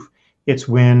the roof. It's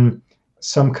when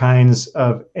some kinds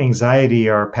of anxiety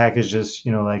are packaged as,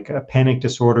 like a panic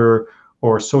disorder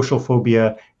or social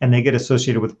phobia, and they get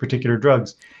associated with particular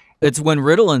drugs. It's when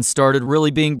Ritalin started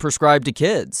really being prescribed to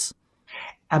kids.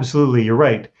 Absolutely, you're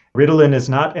right. Ritalin is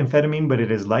not amphetamine, but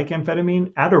it is like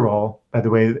amphetamine. Adderall, by the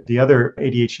way, the other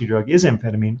ADHD drug, is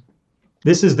amphetamine.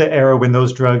 This is the era when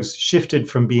those drugs shifted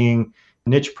from being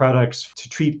niche products to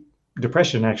treat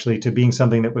depression, actually, to being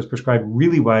something that was prescribed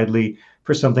really widely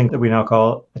for something that we now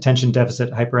call attention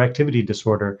deficit hyperactivity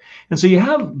disorder. And so you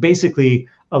have basically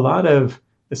a lot of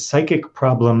the psychic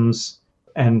problems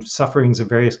and sufferings of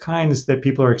various kinds that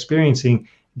people are experiencing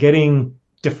getting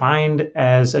defined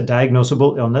as a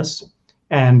diagnosable illness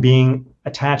and being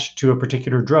attached to a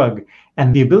particular drug.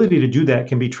 And the ability to do that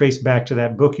can be traced back to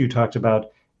that book you talked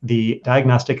about, the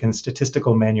Diagnostic and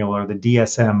Statistical Manual, or the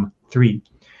DSM-3.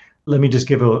 Let me just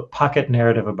give a pocket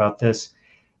narrative about this.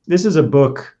 This is a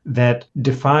book that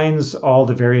defines all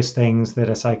the various things that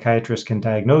a psychiatrist can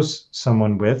diagnose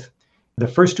someone with. The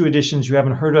first two editions you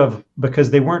haven't heard of because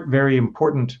they weren't very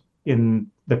important in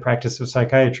the practice of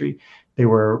psychiatry. They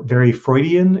were very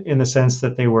Freudian in the sense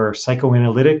that they were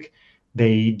psychoanalytic.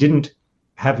 They didn't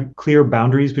have clear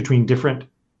boundaries between different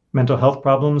mental health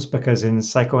problems because in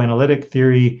psychoanalytic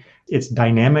theory, it's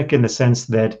dynamic in the sense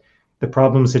that the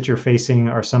problems that you're facing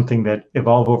are something that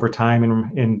evolve over time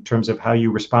in terms of how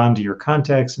you respond to your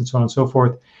context and so on and so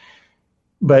forth.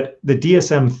 But the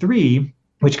DSM-3,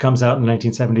 which comes out in the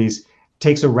 1970s,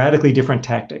 takes a radically different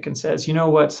tactic and says, you know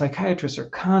what, psychiatrists are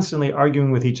constantly arguing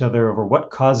with each other over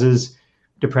what causes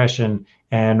depression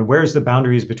and where's the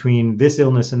boundaries between this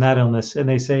illness and that illness. And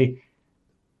they say,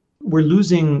 we're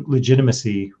losing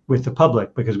legitimacy with the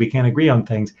public because we can't agree on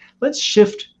things. Let's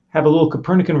have a little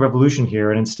Copernican revolution here.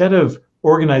 And instead of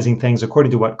organizing things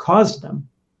according to what caused them,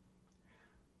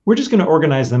 we're just going to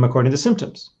organize them according to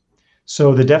symptoms.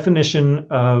 So the definition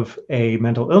of a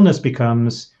mental illness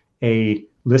becomes a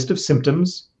list of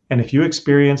symptoms. And if you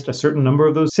experienced a certain number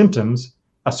of those symptoms,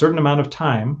 a certain amount of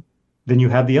time, then you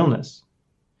have the illness.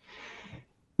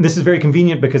 This is very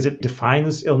convenient because it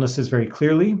defines illnesses very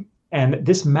clearly. And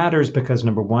this matters because,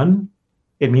 number one,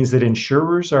 it means that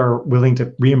insurers are willing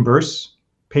to reimburse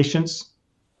patients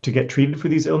to get treated for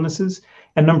these illnesses.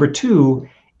 And number two,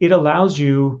 it allows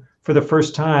you for the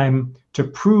first time to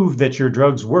prove that your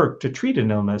drugs work to treat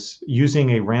an illness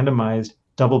using a randomized,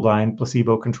 double-blind,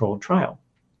 placebo-controlled trial.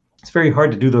 It's very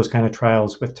hard to do those kind of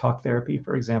trials with talk therapy,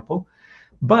 for example.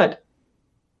 But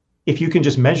if you can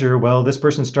just measure, well, this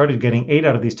person started getting 8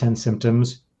 out of these 10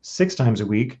 symptoms 6 times a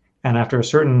week, and after a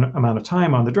certain amount of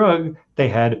time on the drug, they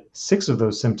had 6 of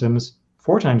those symptoms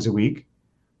 4 times a week.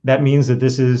 That means that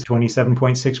this is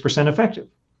 27.6% effective.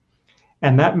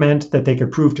 And that meant that they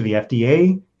could prove to the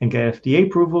FDA and get FDA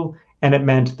approval, and it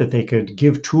meant that they could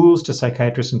give tools to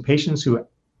psychiatrists and patients who,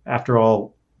 after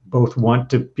all, both want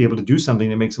to be able to do something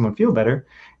to make someone feel better.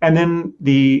 And then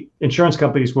the insurance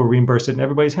companies will reimburse it and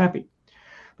everybody's happy.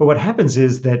 But what happens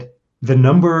is that the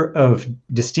number of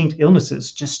distinct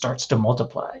illnesses just starts to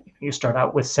multiply. You start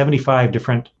out with 75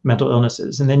 different mental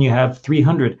illnesses, and then you have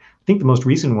 300. I think the most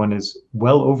recent one is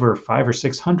well over 500 or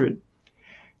 600.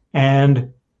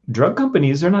 And drug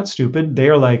companies are not stupid. They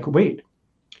are like, wait,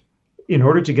 in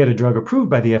order to get a drug approved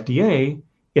by the FDA,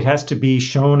 it has to be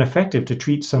shown effective to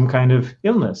treat some kind of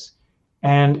illness.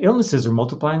 And illnesses are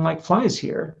multiplying like flies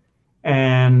here.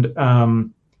 And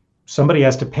somebody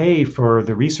has to pay for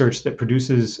the research that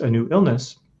produces a new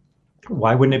illness.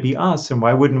 Why wouldn't it be us? And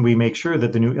why wouldn't we make sure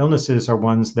that the new illnesses are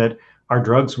ones that our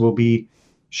drugs will be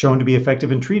shown to be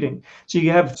effective in treating? So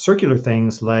you have circular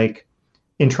things like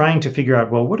in trying to figure out,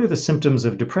 well, what are the symptoms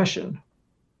of depression?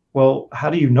 Well,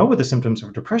 how do you know what the symptoms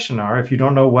of depression are if you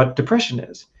don't know what depression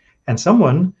is? And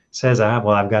someone says, well,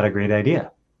 I've got a great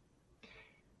idea.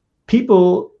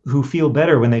 People who feel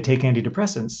better when they take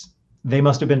antidepressants, they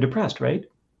must have been depressed, right?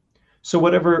 So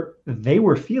whatever they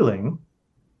were feeling,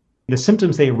 the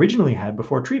symptoms they originally had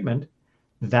before treatment,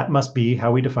 that must be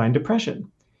how we define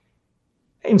depression.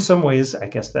 In some ways, I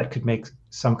guess that could make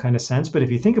some kind of sense. But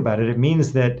if you think about it, it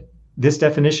means that this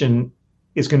definition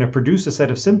is going to produce a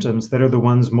set of symptoms that are the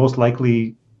ones most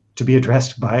likely to be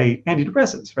addressed by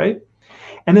antidepressants, right?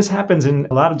 And this happens in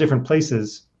a lot of different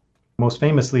places, most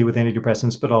famously with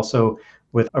antidepressants, but also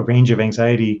with a range of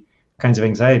kinds of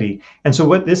anxiety. And so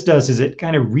what this does is it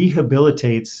kind of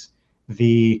rehabilitates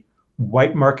the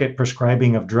white market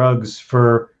prescribing of drugs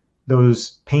for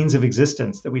those pains of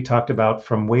existence that we talked about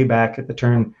from way back at the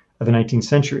turn of the 19th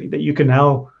century, that you can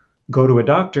now go to a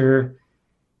doctor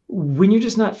when you're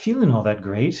just not feeling all that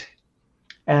great,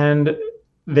 and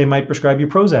they might prescribe you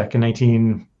Prozac in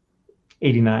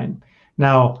 1989.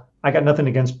 Now, I got nothing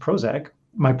against Prozac.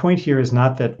 My point here is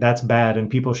not that that's bad and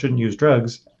people shouldn't use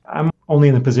drugs. I'm only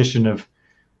in the position of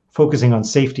focusing on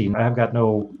safety. I've got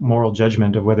no moral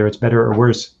judgment of whether it's better or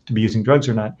worse to be using drugs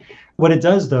or not. What it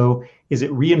does, though, is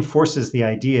it reinforces the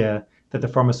idea that the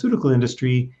pharmaceutical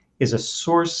industry is a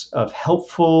source of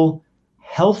helpful,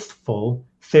 healthful,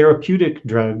 therapeutic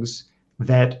drugs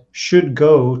that should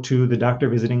go to the doctor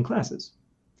visiting classes.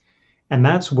 And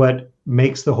that's what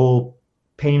makes the whole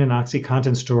pain and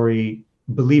OxyContin story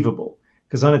believable.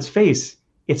 Because on its face,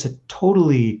 it's a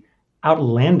totally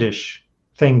outlandish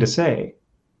thing to say.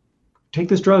 Take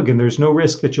this drug and there's no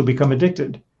risk that you'll become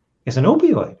addicted. It's an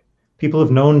opioid. People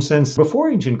have known since before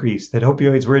ancient Greece that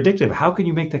opioids were addictive. How can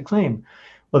you make that claim?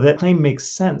 Well, that claim makes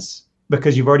sense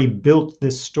because you've already built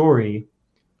this story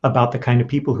about the kind of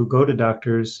people who go to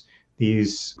doctors,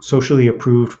 these socially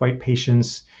approved white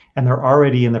patients, and they're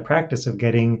already in the practice of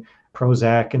getting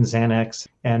Prozac and Xanax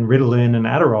and Ritalin and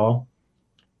Adderall,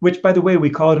 which, by the way, we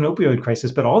call it an opioid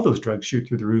crisis, but all those drugs shoot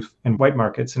through the roof in white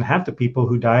markets, and half the people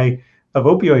who die of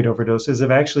opioid overdoses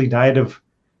have actually died of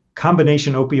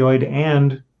combination opioid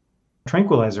and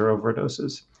tranquilizer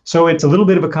overdoses. So it's a little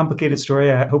bit of a complicated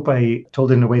story. I hope I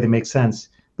told it in a way that makes sense,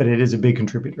 but it is a big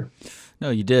contributor. No,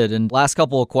 you did. And last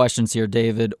couple of questions here,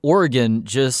 David. Oregon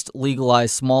just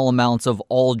legalized small amounts of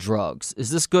all drugs. Is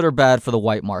this good or bad for the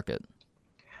white market?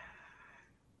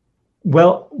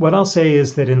 Well, what I'll say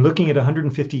is that in looking at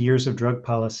 150 years of drug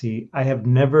policy, I have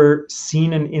never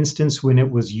seen an instance when it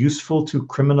was useful to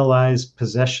criminalize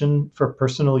possession for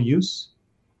personal use.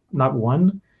 Not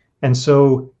one. And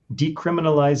so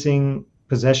decriminalizing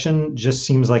possession just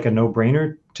seems like a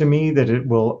no-brainer to me, that it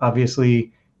will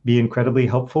obviously be incredibly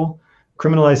helpful.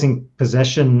 Criminalizing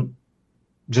possession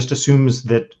just assumes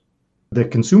that the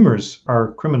consumers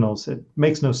are criminals. It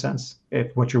makes no sense.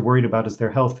 If what you're worried about is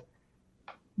their health,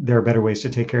 there are better ways to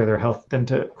take care of their health than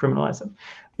to criminalize them.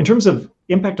 In terms of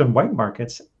impact on white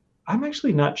markets, I'm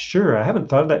actually not sure. I haven't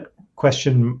thought of that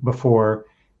question before.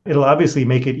 It'll obviously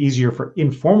make it easier for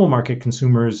informal market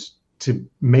consumers to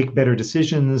make better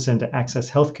decisions and to access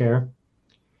healthcare.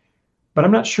 But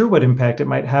I'm not sure what impact it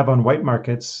might have on white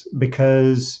markets,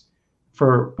 because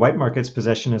for white markets,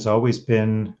 possession has always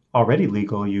been already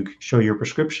legal. You show your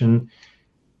prescription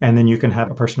and then you can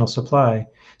have a personal supply.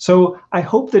 So I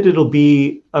hope that it'll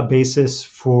be a basis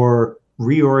for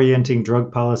reorienting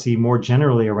drug policy more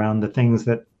generally around the things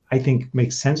that I think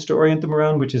make sense to orient them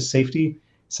around, which is safety.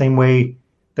 Same way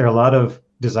there are a lot of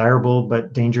desirable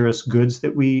but dangerous goods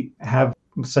that we have,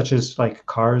 such as like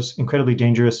cars, incredibly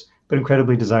dangerous but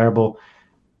incredibly desirable.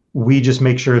 We just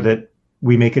make sure that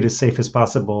we make it as safe as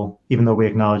possible, even though we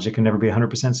acknowledge it can never be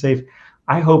 100% safe.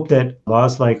 I hope that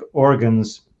laws like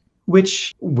Oregon's,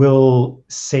 which will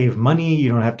save money, you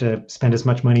don't have to spend as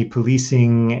much money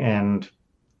policing and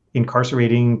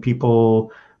incarcerating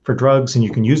people for drugs, and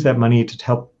you can use that money to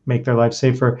help make their lives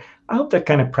safer. I hope that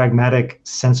kind of pragmatic,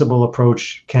 sensible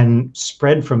approach can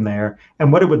spread from there.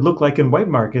 And what it would look like in white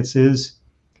markets is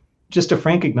just a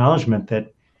frank acknowledgement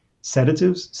that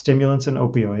sedatives, stimulants, and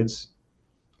opioids,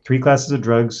 three classes of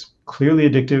drugs, clearly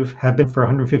addictive, have been for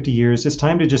 150 years. It's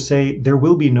time to just say there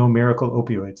will be no miracle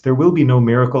opioids. There will be no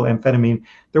miracle amphetamine.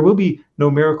 There will be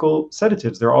no miracle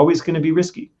sedatives. They're always going to be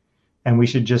risky. And we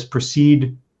should just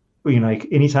proceed, like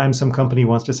anytime some company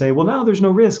wants to say, well, now there's no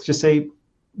risk, just say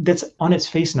that's on its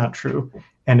face not true.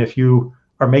 And if you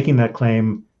are making that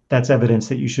claim, that's evidence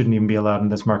that you shouldn't even be allowed in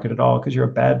this market at all because you're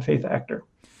a bad faith actor.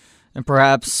 And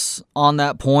perhaps on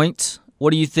that point,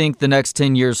 what do you think the next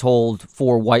 10 years hold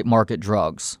for white market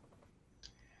drugs?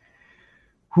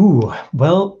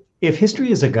 Well, if history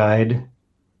is a guide,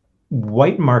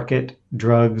 white market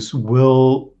drugs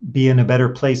will be in a better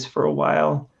place for a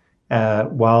while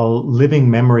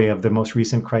living memory of the most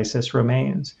recent crisis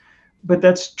remains. But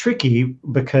that's tricky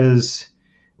because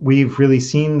we've really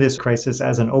seen this crisis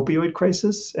as an opioid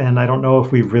crisis, and I don't know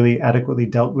if we've really adequately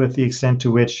dealt with the extent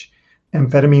to which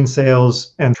amphetamine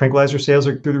sales and tranquilizer sales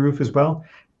are through the roof as well.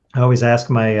 I always ask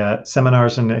my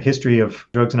seminars on the history of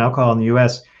drugs and alcohol in the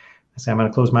US, I say, I'm going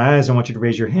to close my eyes. I want you to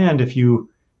raise your hand if you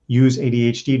use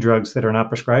ADHD drugs that are not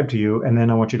prescribed to you. And then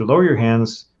I want you to lower your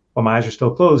hands while my eyes are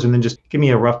still closed. And then just give me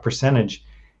a rough percentage.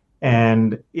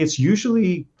 And it's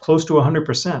usually close to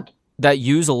 100%. That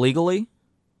use illegally?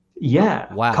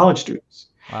 Yeah. Wow. College students.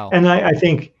 Wow. And I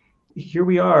think here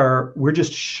we are, we're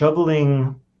just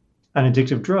shoveling an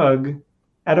addictive drug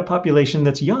at a population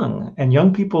that's young. And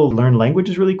young people learn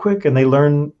languages really quick and they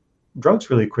learn drugs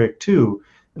really quick too.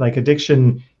 Like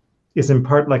addiction is in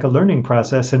part like a learning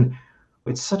process. And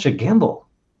it's such a gamble.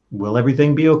 Will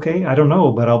everything be okay? I don't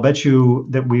know, but I'll bet you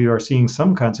that we are seeing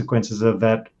some consequences of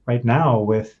that right now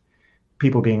with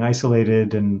people being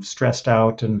isolated and stressed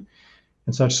out and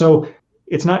such. So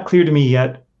it's not clear to me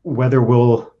yet whether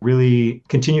we'll really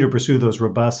continue to pursue those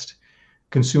robust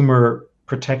consumer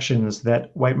protections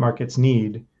that white markets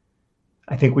need.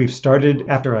 I think we've started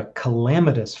after a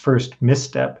calamitous first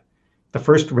misstep. The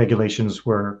first regulations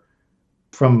were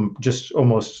from just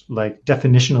almost like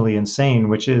definitionally insane,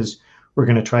 which is we're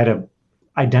going to try to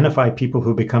identify people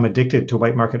who become addicted to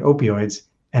white market opioids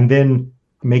and then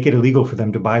make it illegal for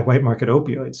them to buy white market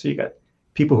opioids. So you got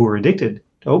people who are addicted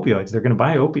to opioids, they're going to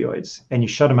buy opioids, and you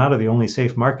shut them out of the only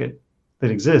safe market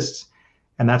that exists.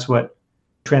 And that's what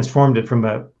transformed it from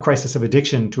a crisis of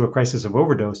addiction to a crisis of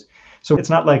overdose. So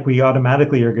it's not like we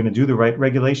automatically are going to do the right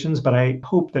regulations, but I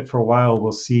hope that for a while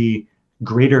we'll see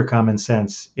greater common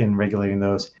sense in regulating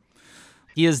those.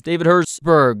 He is David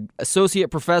Herzberg,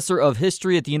 Associate Professor of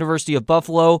History at the University of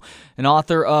Buffalo and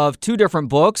author of 2 different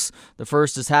books. The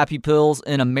first is Happy Pills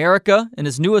in America, and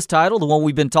his newest title, the one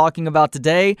we've been talking about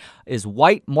today, is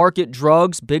White Market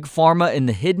Drugs, Big Pharma, and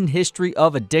the Hidden History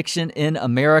of Addiction in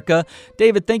America.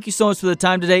 David, thank you so much for the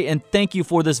time today, and thank you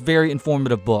for this very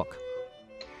informative book.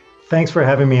 Thanks for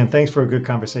having me, and thanks for a good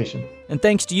conversation. And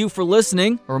thanks to you for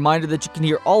listening. A reminder that you can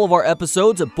hear all of our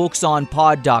episodes at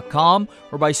booksonpod.com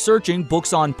or by searching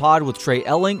Books on Pod with Trey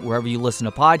Elling wherever you listen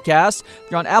to podcasts.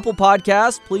 If you're on Apple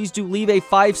Podcasts, please do leave a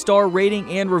 5-star rating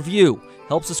and review.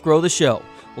 Helps us grow the show.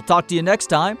 We'll talk to you next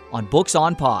time on Books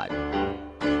on Pod.